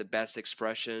probably not the best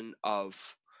expression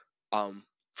of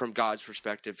from God's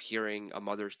perspective, hearing a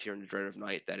mother's tear in the dread of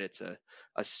night, that it's a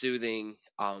soothing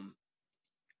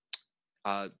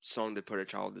song to put a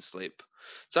child to sleep.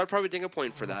 So I'd probably ding a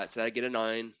point for that. So I get a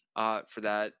 9 for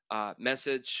that.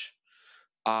 Message.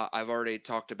 I've already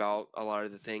talked about a lot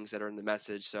of the things that are in the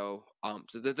message. So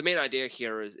the main idea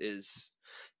here is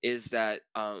that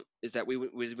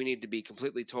we need to be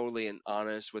completely, totally, and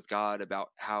honest with God about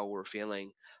how we're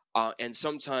feeling. And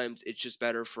sometimes it's just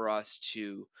better for us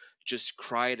to just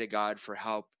cry to God for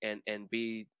help and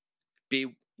be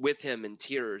with Him in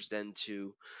tears than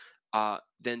to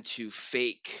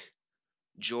fake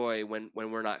joy when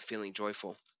we're not feeling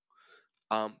joyful.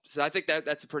 So I think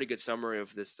that's a pretty good summary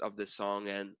of this song.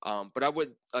 And but I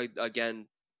would again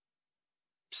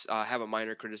have a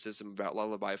minor criticism about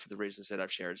Lullaby for the reasons that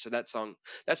I've shared. So that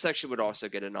section would also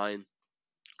get a 9.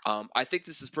 I think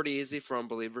this is pretty easy for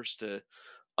unbelievers to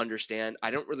understand.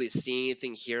 I don't really see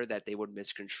anything here that they would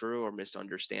misconstrue or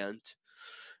misunderstand.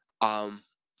 But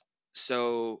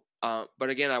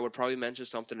again, I would probably mention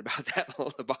something about that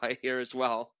lullaby here as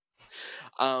well.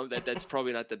 That's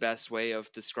probably not the best way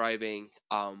of describing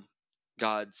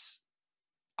God's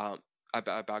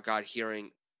about God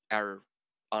hearing our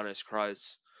honest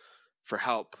cries for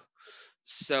help.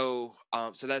 So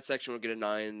that section would get a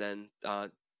 9, and then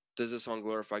does the song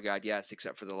glorify God? Yes,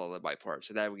 except for the lullaby part.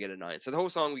 So that would get a 9. So the whole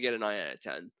song we get a 9 out of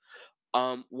 10.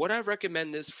 Would I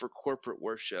recommend this for corporate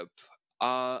worship?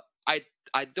 I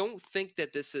don't think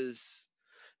that this is.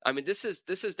 I mean, this is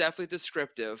definitely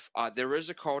descriptive. There is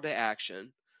a call to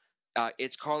action.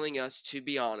 It's calling us to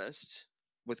be honest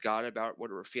with God about what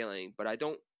we're feeling. But I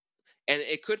don't, and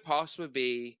it could possibly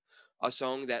be a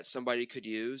song that somebody could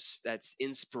use that's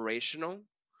inspirational,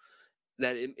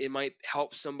 that it might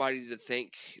help somebody to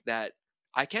think that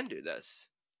I can do this.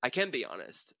 I can be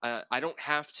honest. I don't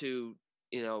have to,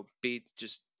 be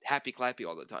just happy clappy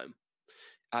all the time.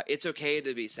 It's okay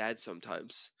to be sad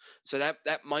sometimes. So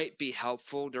that might be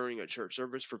helpful during a church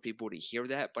service for people to hear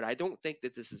that, but I don't think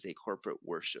that this is a corporate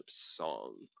worship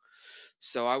song.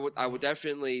 So I would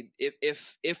definitely,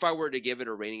 if I were to give it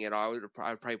a rating at all, I would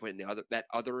probably put it in that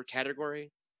other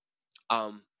category.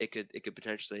 It could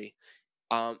potentially,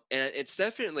 and it's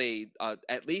definitely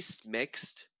at least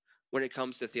mixed when it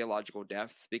comes to theological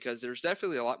depth, because there's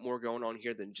definitely a lot more going on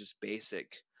here than just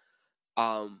basic.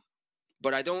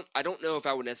 But I don't know if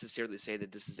I would necessarily say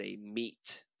that this is a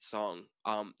meat song.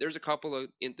 There's a couple of,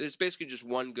 there's basically just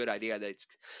one good idea that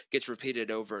gets repeated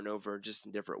over and over, just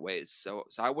in different ways. So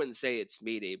I wouldn't say it's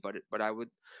meaty, but I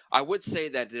would say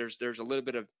that there's a little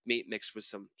bit of meat mixed with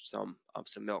some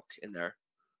milk in there.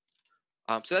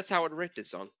 So that's how I would rate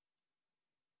this song.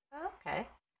 Okay.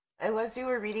 As you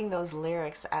were reading those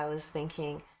lyrics, I was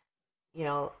thinking,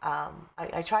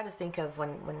 I try to think of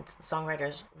when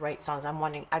songwriters write songs. I'm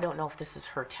wondering, I don't know if this is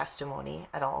her testimony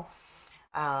at all,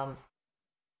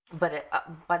 but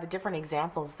by the different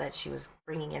examples that she was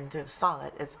bringing in through the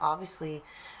song, it's obviously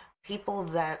people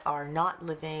that are not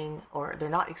living, or they're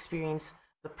not experiencing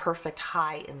the perfect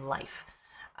high in life,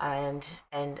 and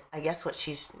I guess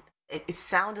it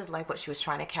sounded like what she was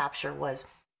trying to capture was,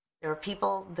 there are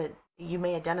people that you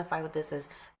may identify with this as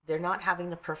they're not having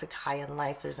the perfect high in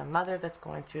life. There's a mother that's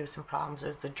going through some problems.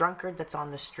 There's the drunkard that's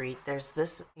on the street. There's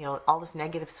this, all this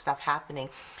negative stuff happening.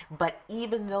 But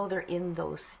even though they're in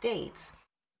those states,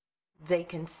 they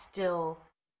can still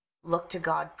look to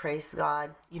God, praise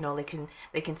God.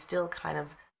 They can still kind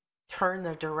of turn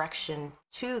their direction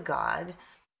to God.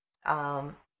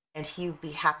 And he'd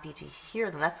be happy to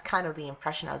hear them. That's kind of the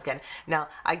impression I was getting. Now,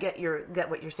 I get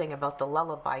what you're saying about the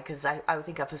lullaby, because I would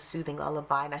think of a soothing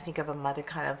lullaby, and I think of a mother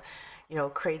kind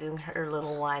of, cradling her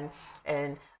little one,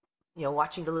 and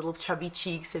watching the little chubby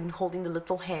cheeks and holding the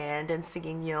little hand and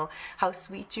singing, how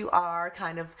sweet you are,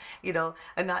 kind of,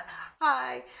 and not,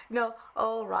 hi,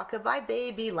 oh, rockabye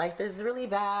baby, life is really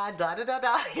bad, da da da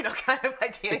da, kind of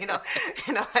idea,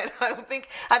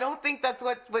 I don't think that's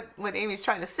what Amy's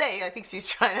trying to say. I think she's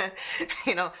trying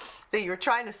to, say you're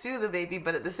trying to soothe the baby,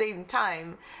 but at the same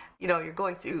time, you're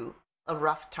going through a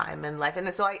rough time in life.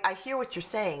 And so I hear what you're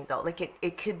saying, though. Like,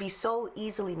 it could be so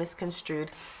easily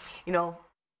misconstrued,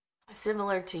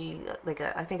 similar to,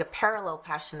 I think a parallel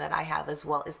passion that I have as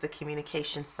well is the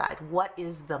communication side. What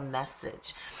is the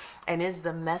message? And is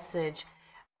the message,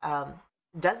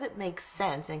 does it make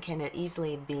sense, and can it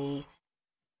easily be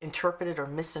interpreted or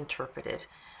misinterpreted?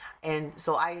 And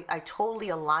so I totally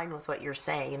align with what you're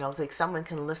saying. Like, someone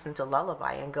can listen to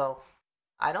lullaby and go,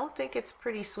 I don't think it's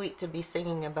pretty sweet to be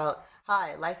singing about,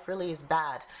 hi, life really is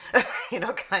bad,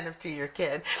 kind of to your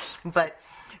kid. But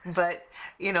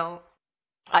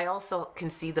I also can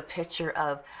see the picture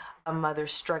of a mother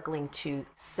struggling to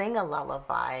sing a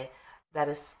lullaby that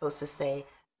is supposed to say,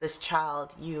 this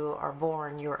child, you are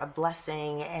born, you're a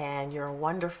blessing, and you're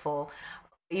wonderful,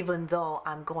 even though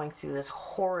I'm going through this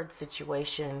horrid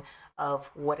situation of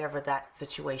whatever that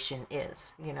situation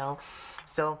is,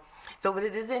 So, but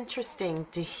it is interesting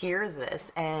to hear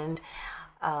this and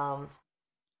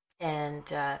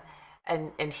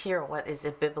hear what is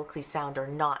it biblically sound or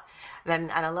not.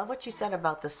 And I love what you said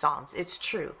about the Psalms. It's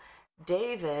true.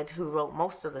 David, who wrote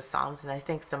most of the Psalms, and I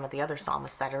think some of the other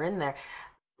psalmists that are in there,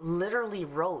 literally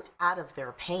wrote out of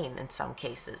their pain in some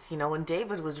cases. When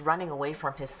David was running away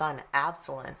from his son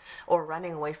Absalom, or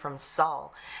running away from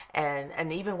Saul,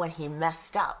 and even when he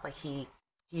messed up, like he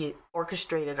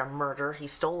orchestrated a murder, he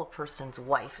stole a person's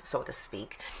wife, so to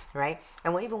speak, right?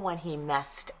 And even when he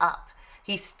messed up,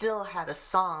 he still had a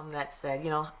psalm that said,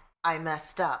 I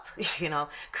messed up,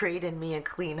 create in me a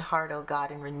clean heart, O God,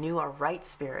 and renew a right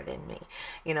spirit in me,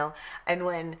 and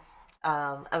when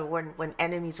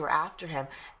enemies were after him,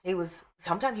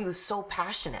 sometimes he was so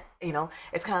passionate,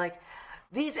 it's kind of like,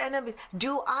 these enemies,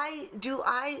 do I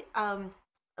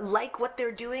like what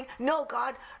they're doing? No,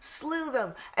 God, slew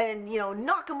them and,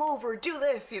 knock them over, do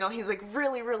this, he's like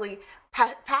really, really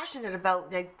passionate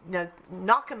about,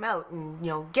 knock them out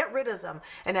and, get rid of them.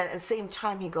 And at the same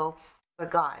time he'd go,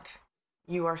 but God,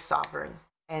 you are sovereign.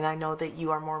 And I know that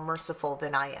you are more merciful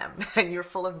than I am, and you're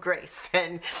full of grace.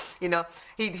 And,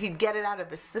 he'd get it out of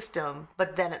his system,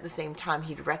 but then at the same time,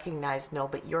 he'd recognize, no,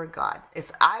 but you're God. If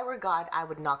I were God, I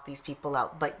would knock these people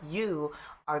out. But you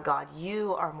are God.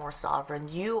 You are more sovereign.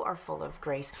 You are full of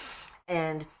grace.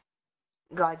 And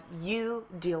God, you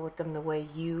deal with them the way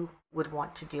you would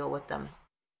want to deal with them.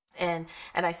 And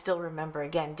I still remember,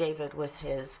 again, David with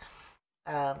his...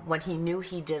 when he knew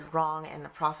he did wrong, and the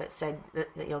prophet said,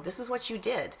 this is what you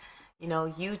did.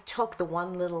 You took the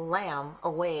one little lamb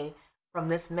away from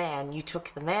this man. You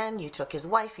took the man, you took his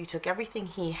wife, you took everything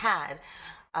he had,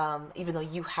 even though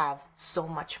you have so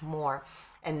much more.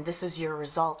 And this is your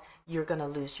result. You're going to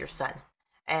lose your son.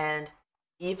 And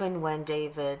even when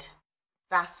David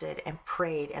fasted and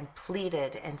prayed and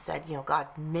pleaded and said, God,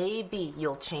 maybe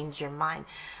you'll change your mind.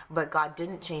 But God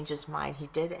didn't change his mind. He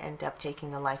did end up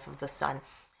taking the life of the son.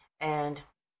 And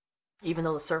even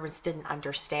though the servants didn't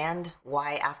understand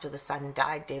why after the son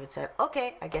died, David said,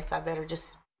 okay, I guess I better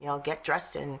just, get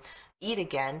dressed and eat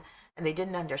again. And they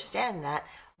didn't understand that,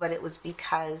 but it was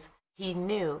because he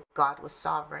knew God was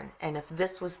sovereign. And if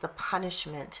this was the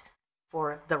punishment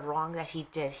for the wrong that he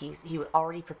did, he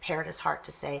already prepared his heart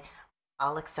to say,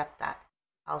 I'll accept that.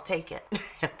 I'll take it.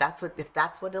 If that's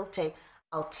what it'll take,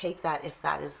 I'll take that if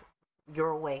that is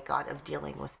your way, God, of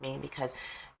dealing with me, because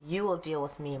you will deal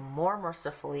with me more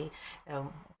mercifully,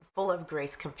 full of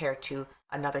grace compared to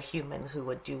another human who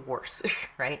would do worse,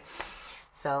 right?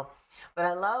 So, but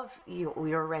I love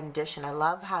your rendition. I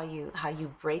love how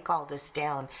you break all this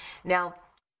down. Now,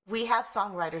 we have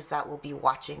songwriters that will be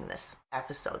watching this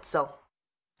episode. So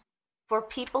for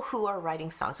people who are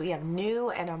writing songs, we have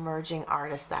new and emerging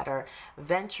artists that are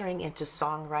venturing into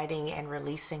songwriting and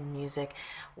releasing music.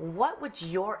 What would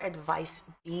your advice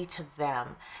be to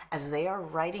them as they are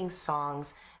writing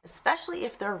songs especially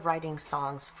if they're writing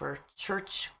songs for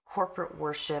church, corporate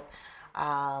worship,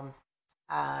 um,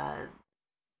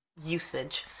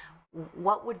 usage.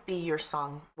 What would be your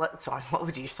song? What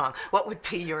would be your song? What would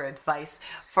be your advice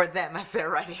for them as they're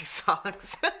writing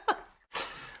songs?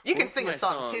 You can sing a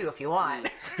song too if you want.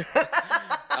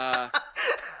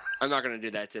 I'm not going to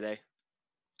do that today.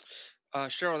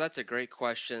 Cheryl, that's a great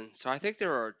question. So I think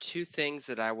there are two things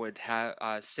that I would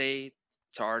say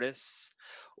to artists.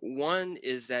 One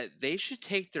is that they should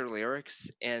take their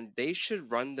lyrics and they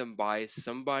should run them by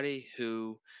somebody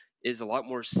who is a lot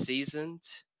more seasoned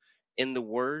in the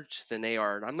word than they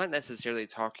are. And I'm not necessarily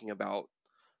talking about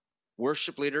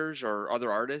worship leaders or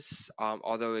other artists,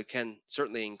 although it can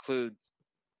certainly include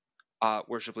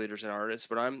worship leaders and artists.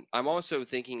 But I'm also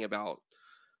thinking about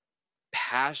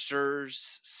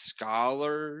pastors,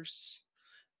 scholars,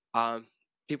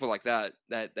 people like that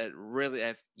really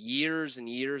have years and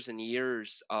years and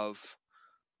years of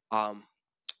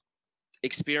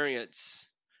experience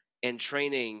and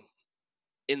training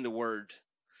in the word,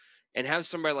 and have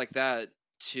somebody like that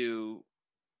to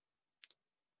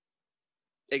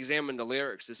examine the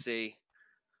lyrics to see,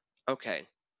 okay,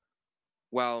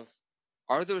 well,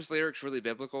 are those lyrics really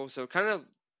biblical? So kind of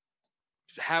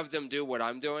have them do what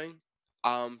I'm doing,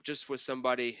 just with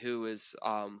somebody who is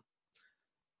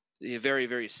very,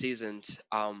 very seasoned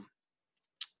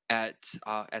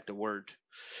at the word.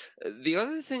 The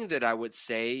other thing that I would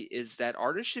say is that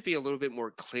artists should be a little bit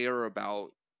more clear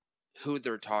about who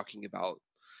they're talking about.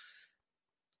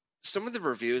 Some of the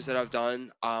reviews that I've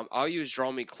done, I'll use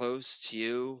 "Draw Me Close to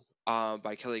You"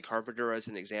 by Kelly Carpenter as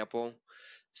an example.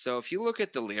 So if you look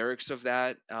at the lyrics of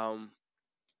that,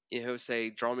 say,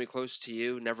 "Draw me close to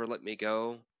you, never let me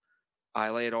go. I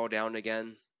lay it all down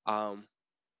again,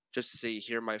 just to say,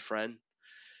 hear my friend."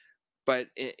 But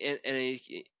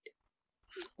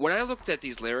when I looked at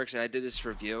these lyrics and I did this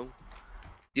review,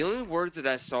 the only word that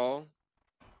I saw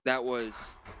that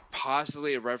was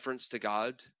possibly a reference to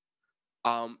God,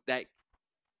 that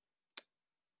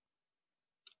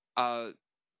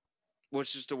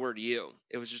was just the word "you."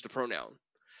 It was just a pronoun.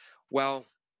 Well,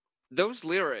 those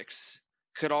lyrics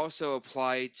could also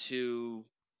apply to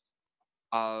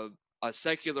a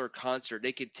secular concert.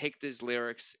 They could take these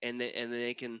lyrics and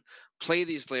they can play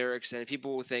these lyrics, and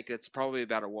people will think it's probably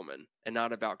about a woman and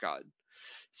not about God.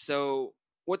 So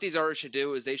what these artists should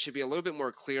do is they should be a little bit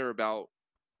more clear about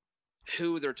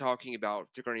who they're talking about.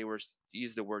 If they're going to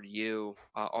use the word "you"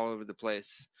 all over the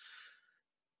place,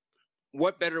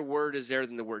 what better word is there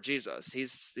than the word Jesus?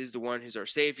 He's the one who's our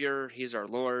Savior. He's our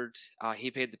Lord.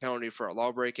 He paid the penalty for our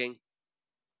law breaking.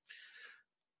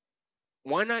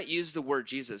 Why not use the word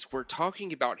Jesus? We're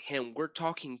talking about him. We're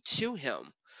talking to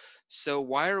him. So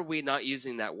why are we not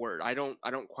using that word? I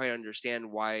don't quite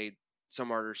understand why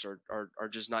some artists are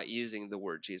just not using the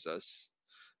word Jesus.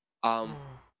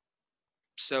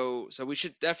 So we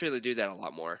should definitely do that a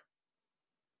lot more.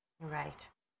 Right.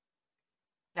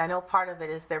 I know part of it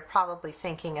is they're probably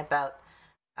thinking about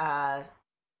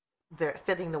they're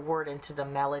fitting the word into the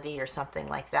melody or something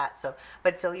like that. So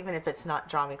even if it's not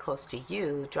 "draw me close to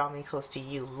you," "draw me close to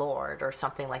you, Lord," or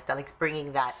something like that, like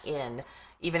bringing that in,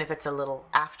 even if it's a little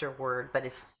afterword, but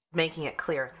it's making it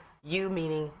clear, you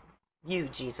meaning you,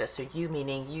 Jesus, or you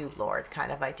meaning you, Lord,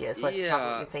 kind of idea is what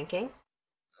probably you're thinking.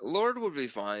 Lord would be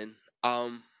fine.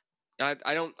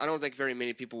 I don't think very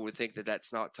many people would think that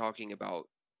that's not talking about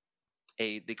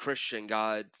the Christian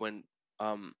God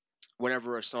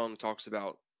whenever a song talks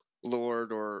about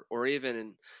Lord or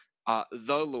even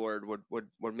the Lord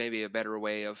would maybe a better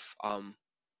way of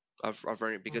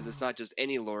running it, because it's not just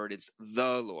any Lord, it's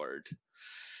the Lord.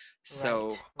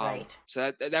 So right.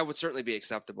 So that would certainly be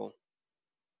acceptable.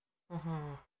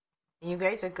 You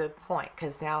raise a good point,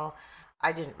 because now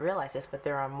I didn't realize this, but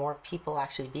there are more people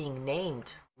actually being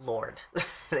named Lord,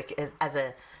 like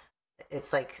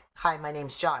it's like, "Hi, my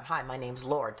name's John. Hi, my name's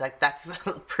Lord." Like that's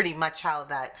pretty much how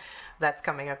that's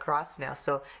coming across now.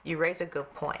 So you raise a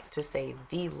good point to say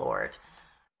the Lord,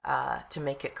 to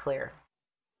make it clear.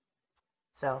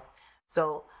 So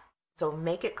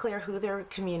make it clear who they're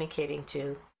communicating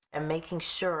to, and making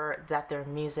sure that their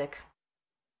music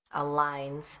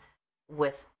aligns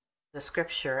with the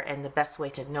scripture. And the best way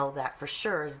to know that for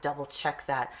sure is double check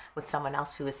that with someone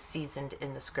else who is seasoned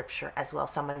in the scripture as well,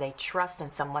 someone they trust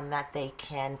and someone that they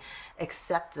can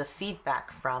accept the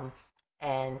feedback from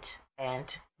and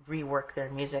rework their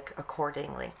music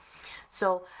accordingly.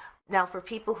 So now for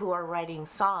people who are writing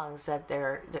songs that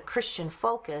the Christian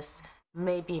focus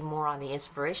may be more on the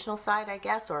inspirational side, I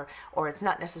guess, or it's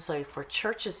not necessarily for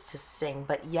churches to sing,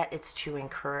 but yet it's to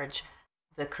encourage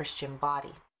the Christian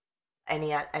body.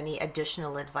 Any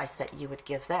additional advice that you would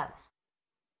give them?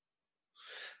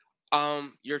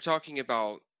 You're talking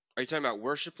about, are you talking about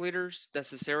worship leaders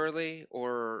necessarily,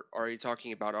 or are you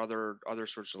talking about other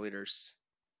sorts of leaders?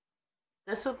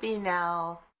 This would be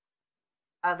now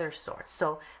other sorts.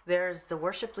 So there's the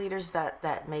worship leaders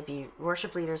that may be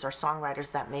worship leaders or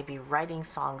songwriters that may be writing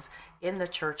songs in the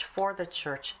church for the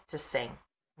church to sing,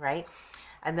 right?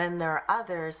 And then there are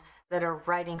others that are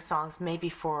writing songs maybe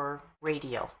for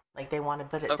radio. Like they want to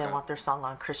put it, they Okay, want their song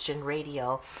on Christian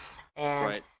radio, and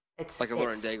right. Like a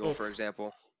Lauren Daigle, for it's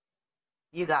example.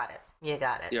 you got it, you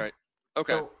got it. Yeah, right.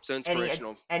 Okay, So so any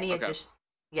inspirational. any Okay. addition,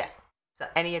 yes. So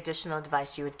any additional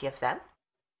advice you would give them?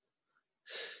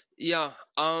 Yeah.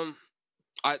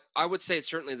 I would say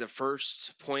certainly the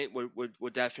first point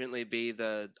would definitely be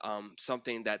the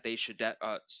something that they should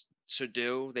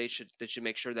do. They should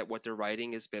make sure that what they're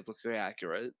writing is biblically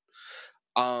accurate.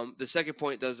 The second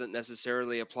point doesn't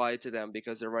necessarily apply to them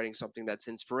because they're writing something that's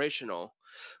inspirational,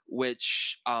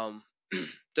 which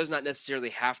does not necessarily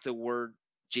have the word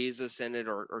Jesus in it,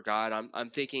 or God. I'm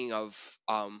thinking of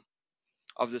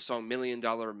the song "Million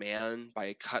Dollar Man"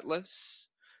 by Cutlass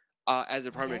as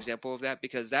a prime Okay. example of that,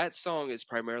 because that song is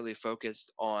primarily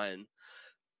focused on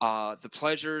the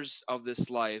pleasures of this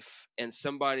life, and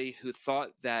somebody who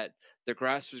thought that the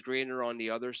grass was greener on the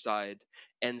other side,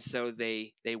 and so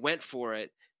they went for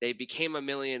it. They became a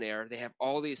millionaire. They have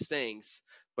all these things,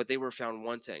 but they were found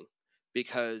wanting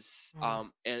because Mm,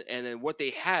 and then what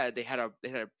they had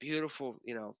a beautiful,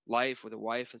 life with a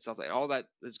wife and stuff, like all that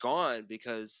is gone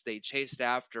because they chased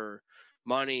after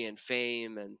money and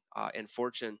fame and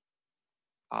fortune,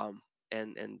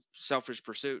 and selfish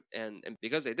pursuit, and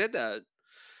because they did that,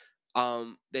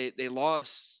 they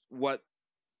lost what,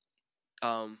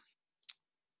 um,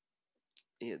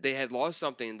 they had lost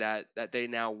something that they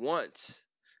now want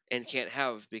and can't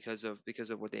have because of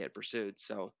what they had pursued.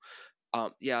 So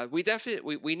yeah, we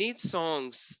definitely we need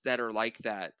songs that are like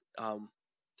that,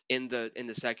 in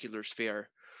the secular sphere.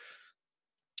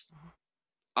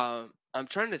 I'm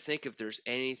trying to think if there's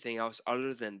anything else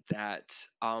other than that.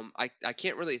 I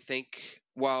can't really think.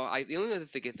 Well, the only other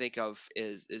thing I can think of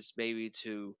is maybe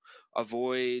to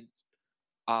avoid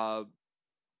uh,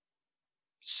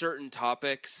 certain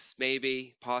topics,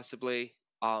 maybe possibly,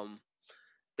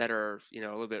 that are, a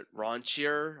little bit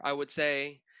raunchier, I would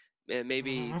say, and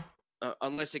maybe, mhm.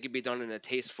 unless it can be done in a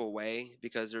tasteful way,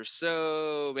 because there's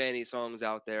so many songs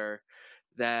out there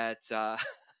that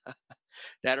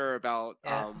that are about,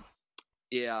 Yeah.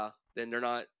 yeah, then they're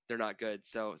not good.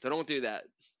 So don't do that.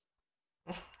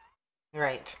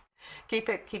 Right. Keep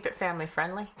it family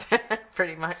friendly,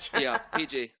 pretty much. Yeah,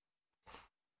 PG.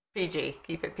 PG.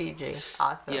 Keep it PG.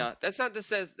 Awesome. Yeah, that's not to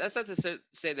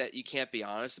say that you can't be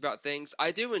honest about things.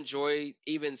 I do enjoy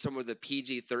even some of the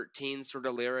PG-13 sort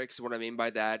of lyrics. What I mean by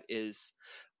that is,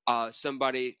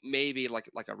 somebody maybe like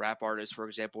a rap artist, for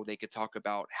example, they could talk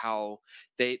about how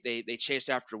they chased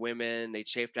after women, they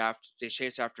chased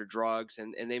after drugs,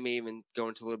 and they may even go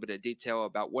into a little bit of detail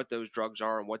about what those drugs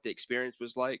are and what the experience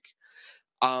was like.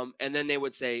 And then they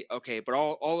would say, okay, but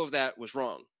all of that was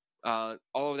wrong. All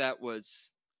of that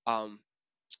was, um,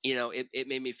 it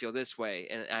made me feel this way,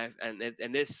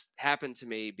 and this happened to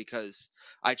me because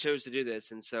I chose to do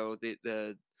this, and so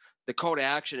the call to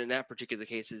action in that particular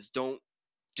case is don't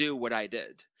do what I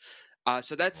did.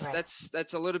 So that's Right. that's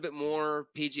that's a little bit more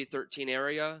PG-13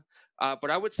 area,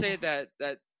 but I would say that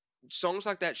songs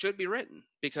like that should be written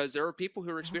because there are people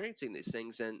who are Mhm. experiencing these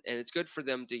things, and it's good for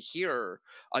them to hear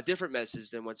a different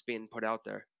message than what's being put out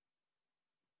there.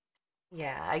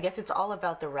 Yeah, I guess it's all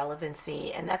about the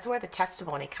relevancy, and that's where the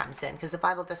testimony comes in, because the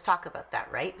Bible does talk about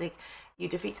that, right? Like you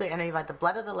defeat the enemy by the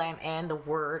blood of the Lamb and the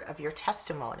word of your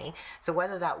testimony. So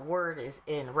whether that word is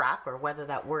in rap or whether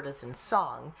that word is in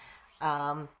song,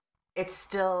 um, it's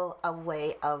still a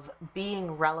way of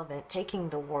being relevant, taking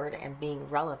the word and being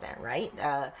relevant, right?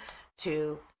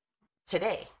 To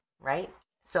today, right?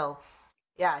 So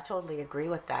yeah, I totally agree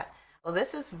with that. Well,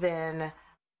 this has been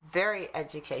very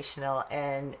educational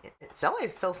and it's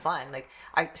always so fun. Like,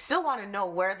 I still want to know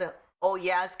where the oh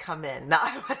yeahs come in. Now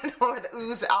I want to know where the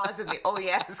oohs, ahs, and the oh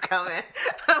yeahs come in.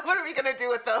 What are we going to do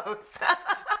with those?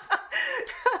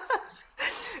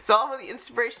 So all of the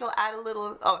inspirational, add a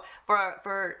little, oh,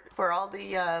 for all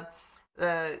the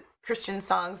Christian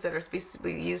songs that are supposed to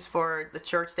be used for the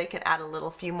church, they can add a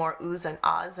little few more oohs and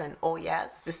ahs and oh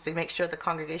yes, just to make sure the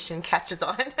congregation catches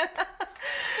on.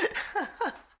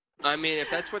 I mean, if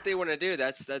that's what they want to do,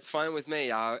 that's fine with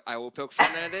me. I will poke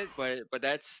fun at it, but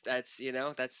that's that's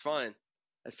fine.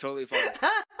 That's totally fine.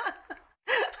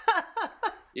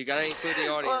 You gotta include the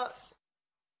Well, audience.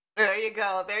 there you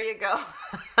go. There you go.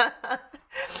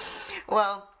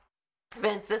 Well,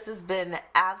 Vince, this has been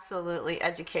absolutely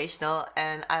educational,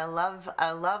 and I love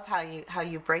how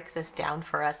you break this down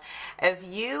for us. If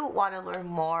you want to learn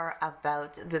more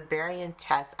about the Berean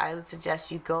test, I would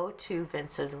suggest you go to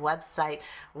Vince's website,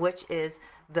 which is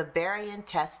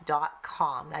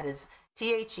thebereantest.com. That is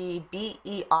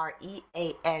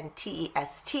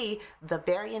TheBereantest,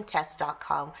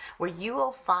 thebereantest.com, where you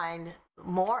will find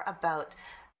more about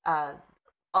uh,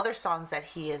 other songs that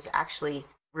he has actually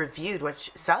reviewed,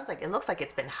 which sounds like, it looks like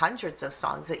it's been hundreds of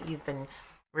songs that you've been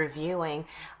reviewing.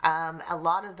 A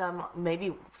lot of them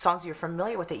maybe songs you're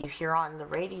familiar with that you hear on the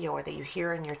radio or that you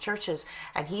hear in your churches,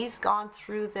 and he's gone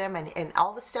through them, and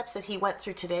all the steps that he went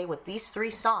through today with these 3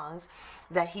 songs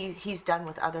that he's done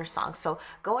with other songs. So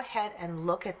go ahead and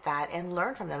look at that and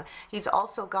learn from them. He's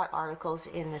also got articles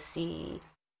in the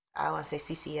I want to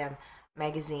say CCM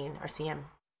magazine, or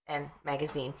CMN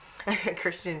magazine,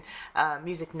 Christian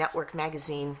Music Network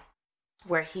magazine,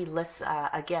 where he lists,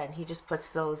 again, he just puts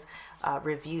those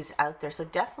reviews out there. So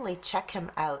definitely check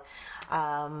him out.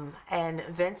 And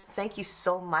Vince, thank you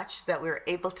so much that we were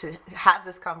able to have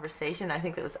this conversation. I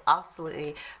think it was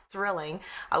absolutely thrilling.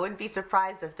 I wouldn't be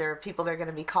surprised if there are people that are going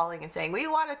to be calling and saying, we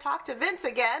want to talk to Vince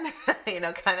again,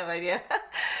 kind of idea.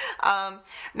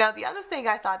 Now, the other thing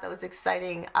I thought that was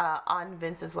exciting on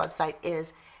Vince's website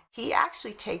is he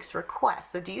actually takes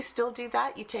requests. So do you still do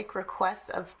that? You take requests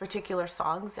of particular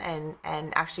songs and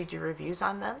actually do reviews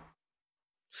on them?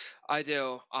 I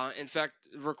do. In fact,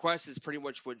 request is pretty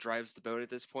much what drives the boat at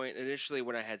this point. Initially,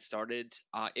 when I had started,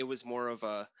 it was more of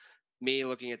a me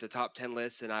looking at the top 10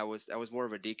 lists, and I was more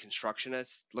of a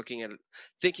deconstructionist,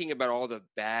 thinking about all the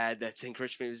bad that's in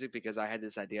Christian music, because I had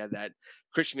this idea that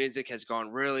Christian music has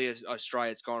gone really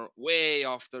astray. It's gone way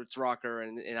off the its rocker,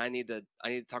 and I need to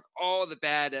talk all the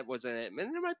bad that was in it. And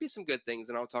there might be some good things,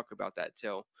 and I'll talk about that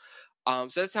too. So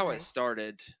that's how I Right.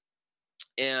 started.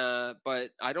 But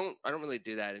I don't really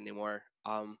do that anymore.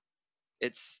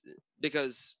 It's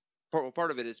because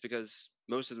part of it is because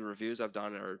most of the reviews I've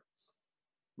done are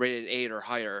rated 8 or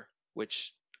higher,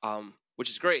 which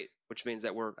is great, which means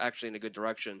that we're actually in a good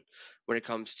direction when it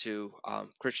comes to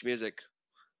Christian music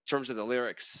in terms of the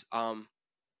lyrics.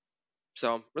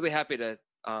 So I'm really happy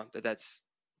that's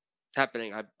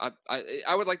happening.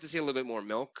 I would like to see a little bit more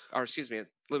milk, or excuse me, a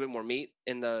little bit more meat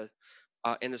in the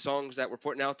songs that we're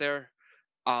putting out there.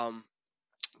 Um,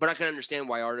 but I can understand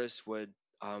why artists would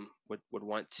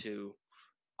want to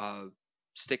uh,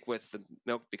 stick with the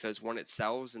milk, because one, it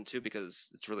sells, and two, because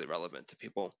it's really relevant to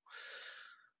people.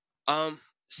 Um,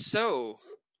 so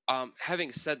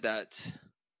having said that,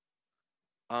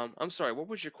 I'm sorry, what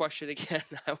was your question again?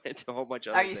 I went to a whole bunch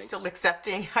of Are other you still things.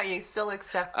 accepting? Are you still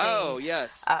accepting Oh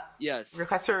yes, uh, yes.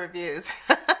 requests for reviews?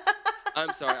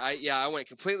 I'm sorry. I went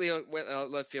completely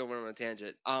left field, went on a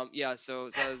tangent. Yeah. So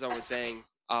as I was saying,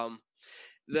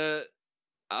 the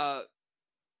uh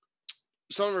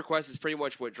song request is pretty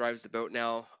much what drives the boat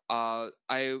now. I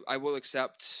will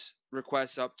accept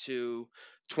requests up to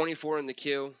 24 in the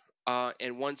queue.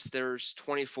 And once there's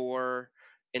 24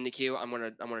 in the queue, I'm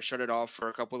gonna shut it off for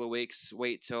a couple of weeks.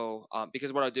 Wait till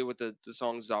because what I do with the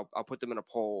songs is I'll put them in a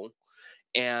poll,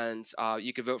 and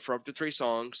you can vote for up to 3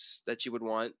 songs that you would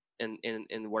want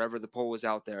in whatever the poll was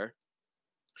out there.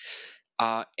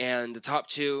 And the top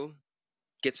 2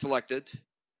 get selected.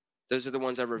 Those are the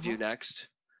ones I review Mhm. next.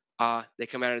 They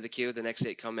come out of the queue. The next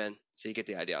 8 come in. So you get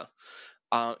the idea.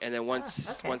 And then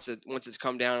Ah, okay. once it's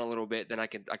come down a little bit, then I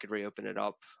could reopen it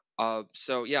up.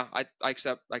 So yeah, I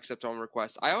accept on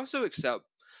request. I also accept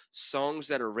songs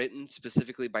that are written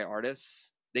specifically by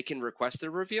artists. They can request a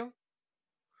review.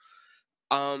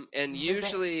 And So that,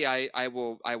 usually I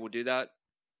will do that.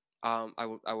 I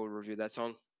will review that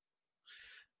song.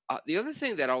 The other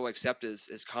thing that I'll accept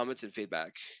is comments and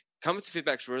feedback. Comments and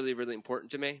feedback is really, really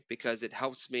important to me, because it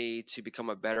helps me to become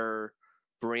a better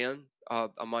brand,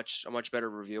 a much better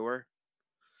reviewer.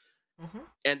 mhm.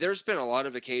 And there's been a lot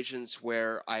of occasions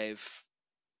where I've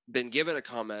been given a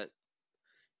comment,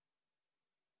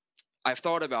 I've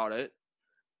thought about it,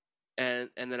 and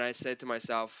then I said to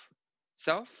myself,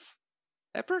 self,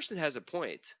 that person has a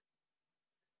point.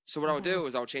 So what I'll Mhm. do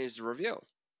is I'll change the review,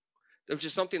 which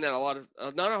is something that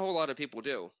not a whole lot of people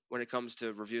do when it comes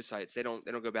to review sites. They don't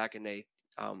go back and they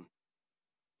um,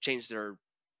 change their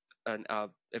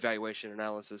evaluation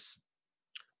analysis,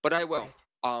 but I will,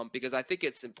 Right. because I think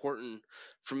it's important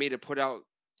for me to put out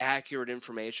accurate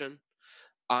information,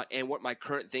 and what my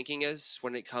current thinking is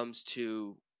when it comes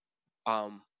to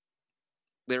um,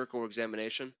 lyrical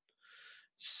examination.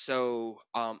 So,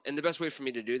 and the best way for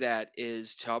me to do that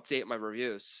is to update my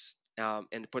reviews, and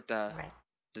to put the Right.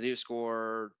 new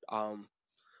score,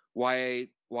 why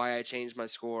I changed my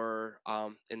score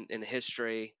in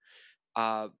history.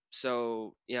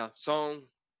 So yeah,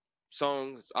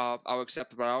 songs I'll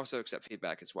accept, but I also accept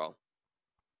feedback as well.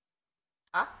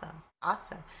 Awesome.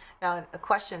 Awesome. Now, a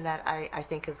question that I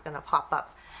think is going to pop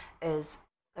up is,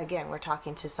 again, we're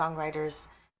talking to songwriters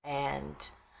and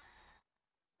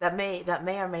that may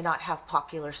or may not have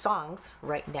popular songs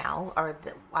right now, or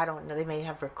I don't know, they may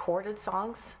have recorded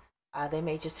songs. They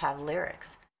may just have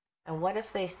lyrics. And what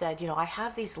if they said, you know, I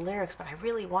have these lyrics, but I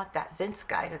really want that Vince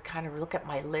guy to kind of look at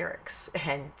my lyrics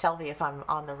and tell me if I'm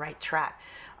on the right track.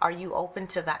 Are you open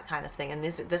to that kind of thing? And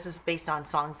this is based on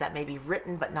songs that may be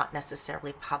written but not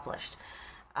necessarily published.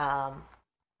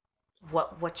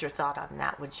 What's your thought on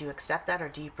that? Would you accept that, or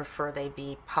do you prefer they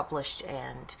be published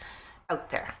and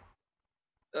out there?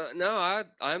 No,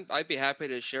 I'd be happy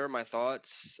to share my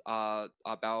thoughts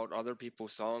about other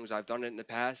people's songs. I've done it in the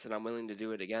past, and I'm willing to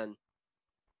do it again.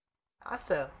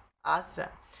 Awesome. Awesome.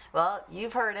 Well,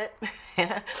 you've heard it.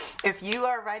 If you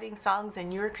are writing songs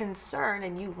and you're concerned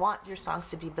and you want your songs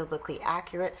to be biblically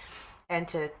accurate and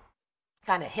to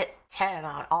kind of hit 10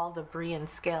 on all the Berean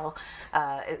scale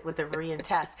with the Berean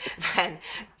Test, then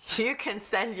you can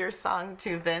send your song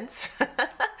to Vince.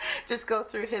 Just go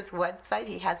through his website.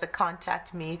 He has a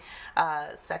contact me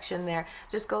section there.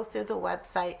 Just go through the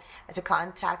website to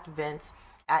contact Vince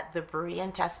at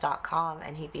thebereantest.com,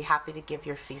 and he'd be happy to give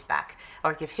your feedback,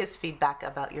 or give his feedback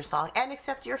about your song, and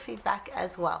accept your feedback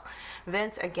as well.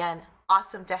 Vince, again,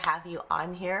 awesome to have you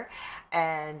on here,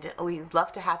 and we'd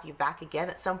love to have you back again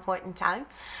at some point in time.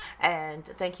 And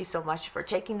thank you so much for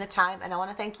taking the time, and I want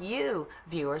to thank you,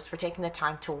 viewers, for taking the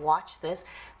time to watch this.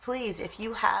 Please, if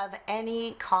you have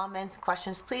any comments,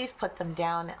 questions, please put them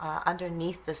down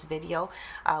underneath this video,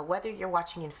 whether you're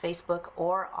watching in Facebook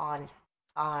or on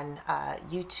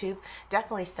YouTube.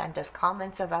 Definitely send us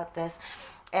comments about this.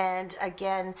 And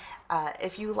again,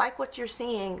 if you like what you're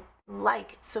seeing,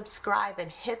 like, subscribe, and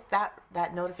hit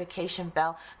that notification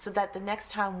bell so that the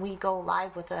next time we go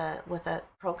live with a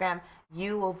program,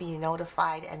 you will be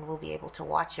notified and will be able to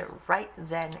watch it right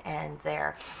then and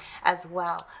there. As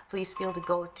well, please feel to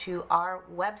go to our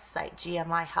website,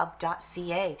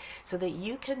 GMIHub.ca, so that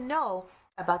you can know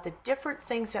about the different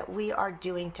things that we are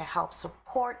doing to help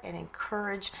support and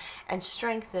encourage and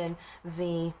strengthen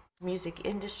the music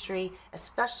industry,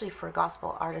 especially for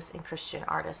gospel artists and Christian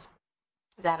artists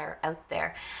that are out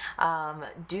there.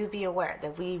 Do be aware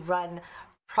that we run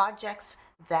projects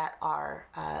that are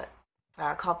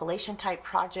compilation type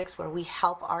projects where we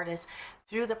help artists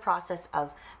through the process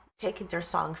of taking their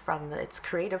song from its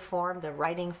creative form, the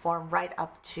writing form, right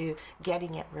up to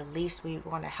getting it released. We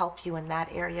want to help you in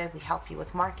that area. We help you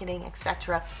with marketing,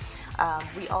 etc.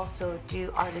 We also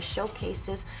do artist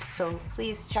showcases, so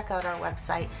please check out our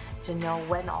website to know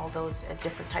when all those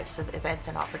different types of events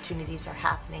and opportunities are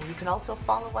happening. You can also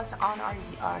follow us on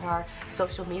our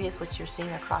social medias, which you're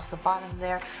seeing across the bottom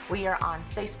there. We are on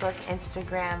Facebook,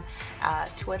 Instagram,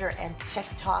 Twitter, and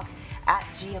TikTok at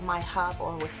GMIHub,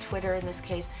 or with Twitter in this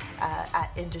case, at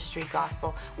Industry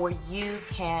Gospel, where you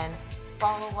can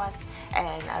follow us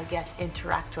and I guess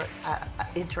interact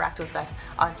with us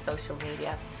on social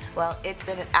media. Well, it's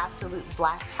been an absolute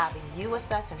blast having you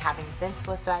with us and having Vince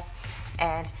with us,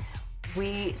 and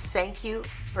we thank you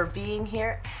for being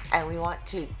here, and we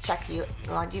want you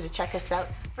to check us out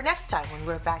for next time when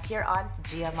we're back here on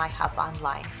GMIHub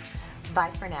Online.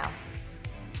 Bye for now.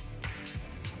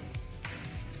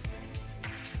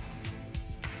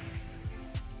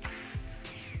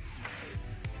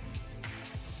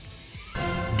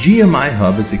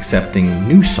 GMIHub is accepting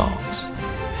new songs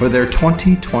for their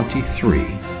 2023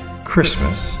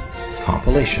 Christmas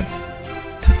compilation.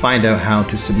 To find out how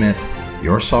to submit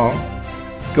your song,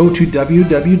 go to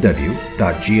www.gmihub.ca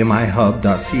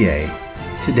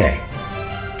today.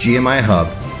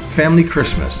 GMIHub Family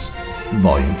Christmas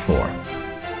Volume 4.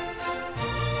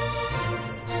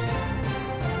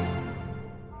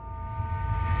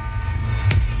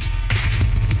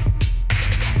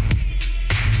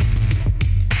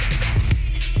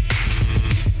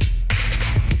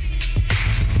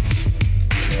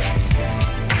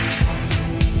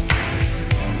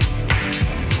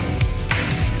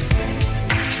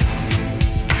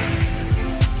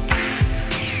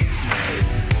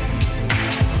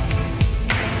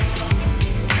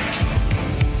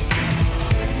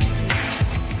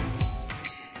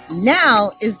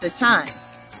 Now is the time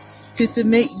to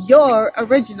submit your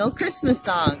original Christmas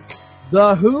song.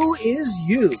 The Who is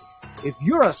You. If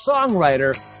you're a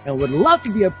songwriter and would love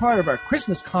to be a part of our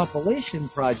Christmas compilation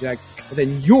project,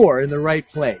 then you're in the right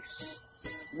place.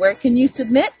 Where can you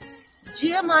submit?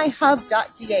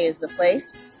 GMIHub.ca is the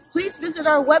place. please visit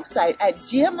our website at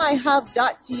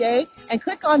GMIHub.ca and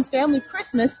click on Family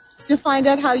Christmas to find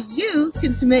out how you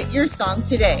can submit your song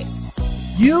today.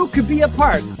 You could be a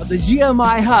part of the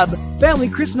GMI Hub Family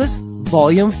Christmas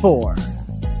Volume 4.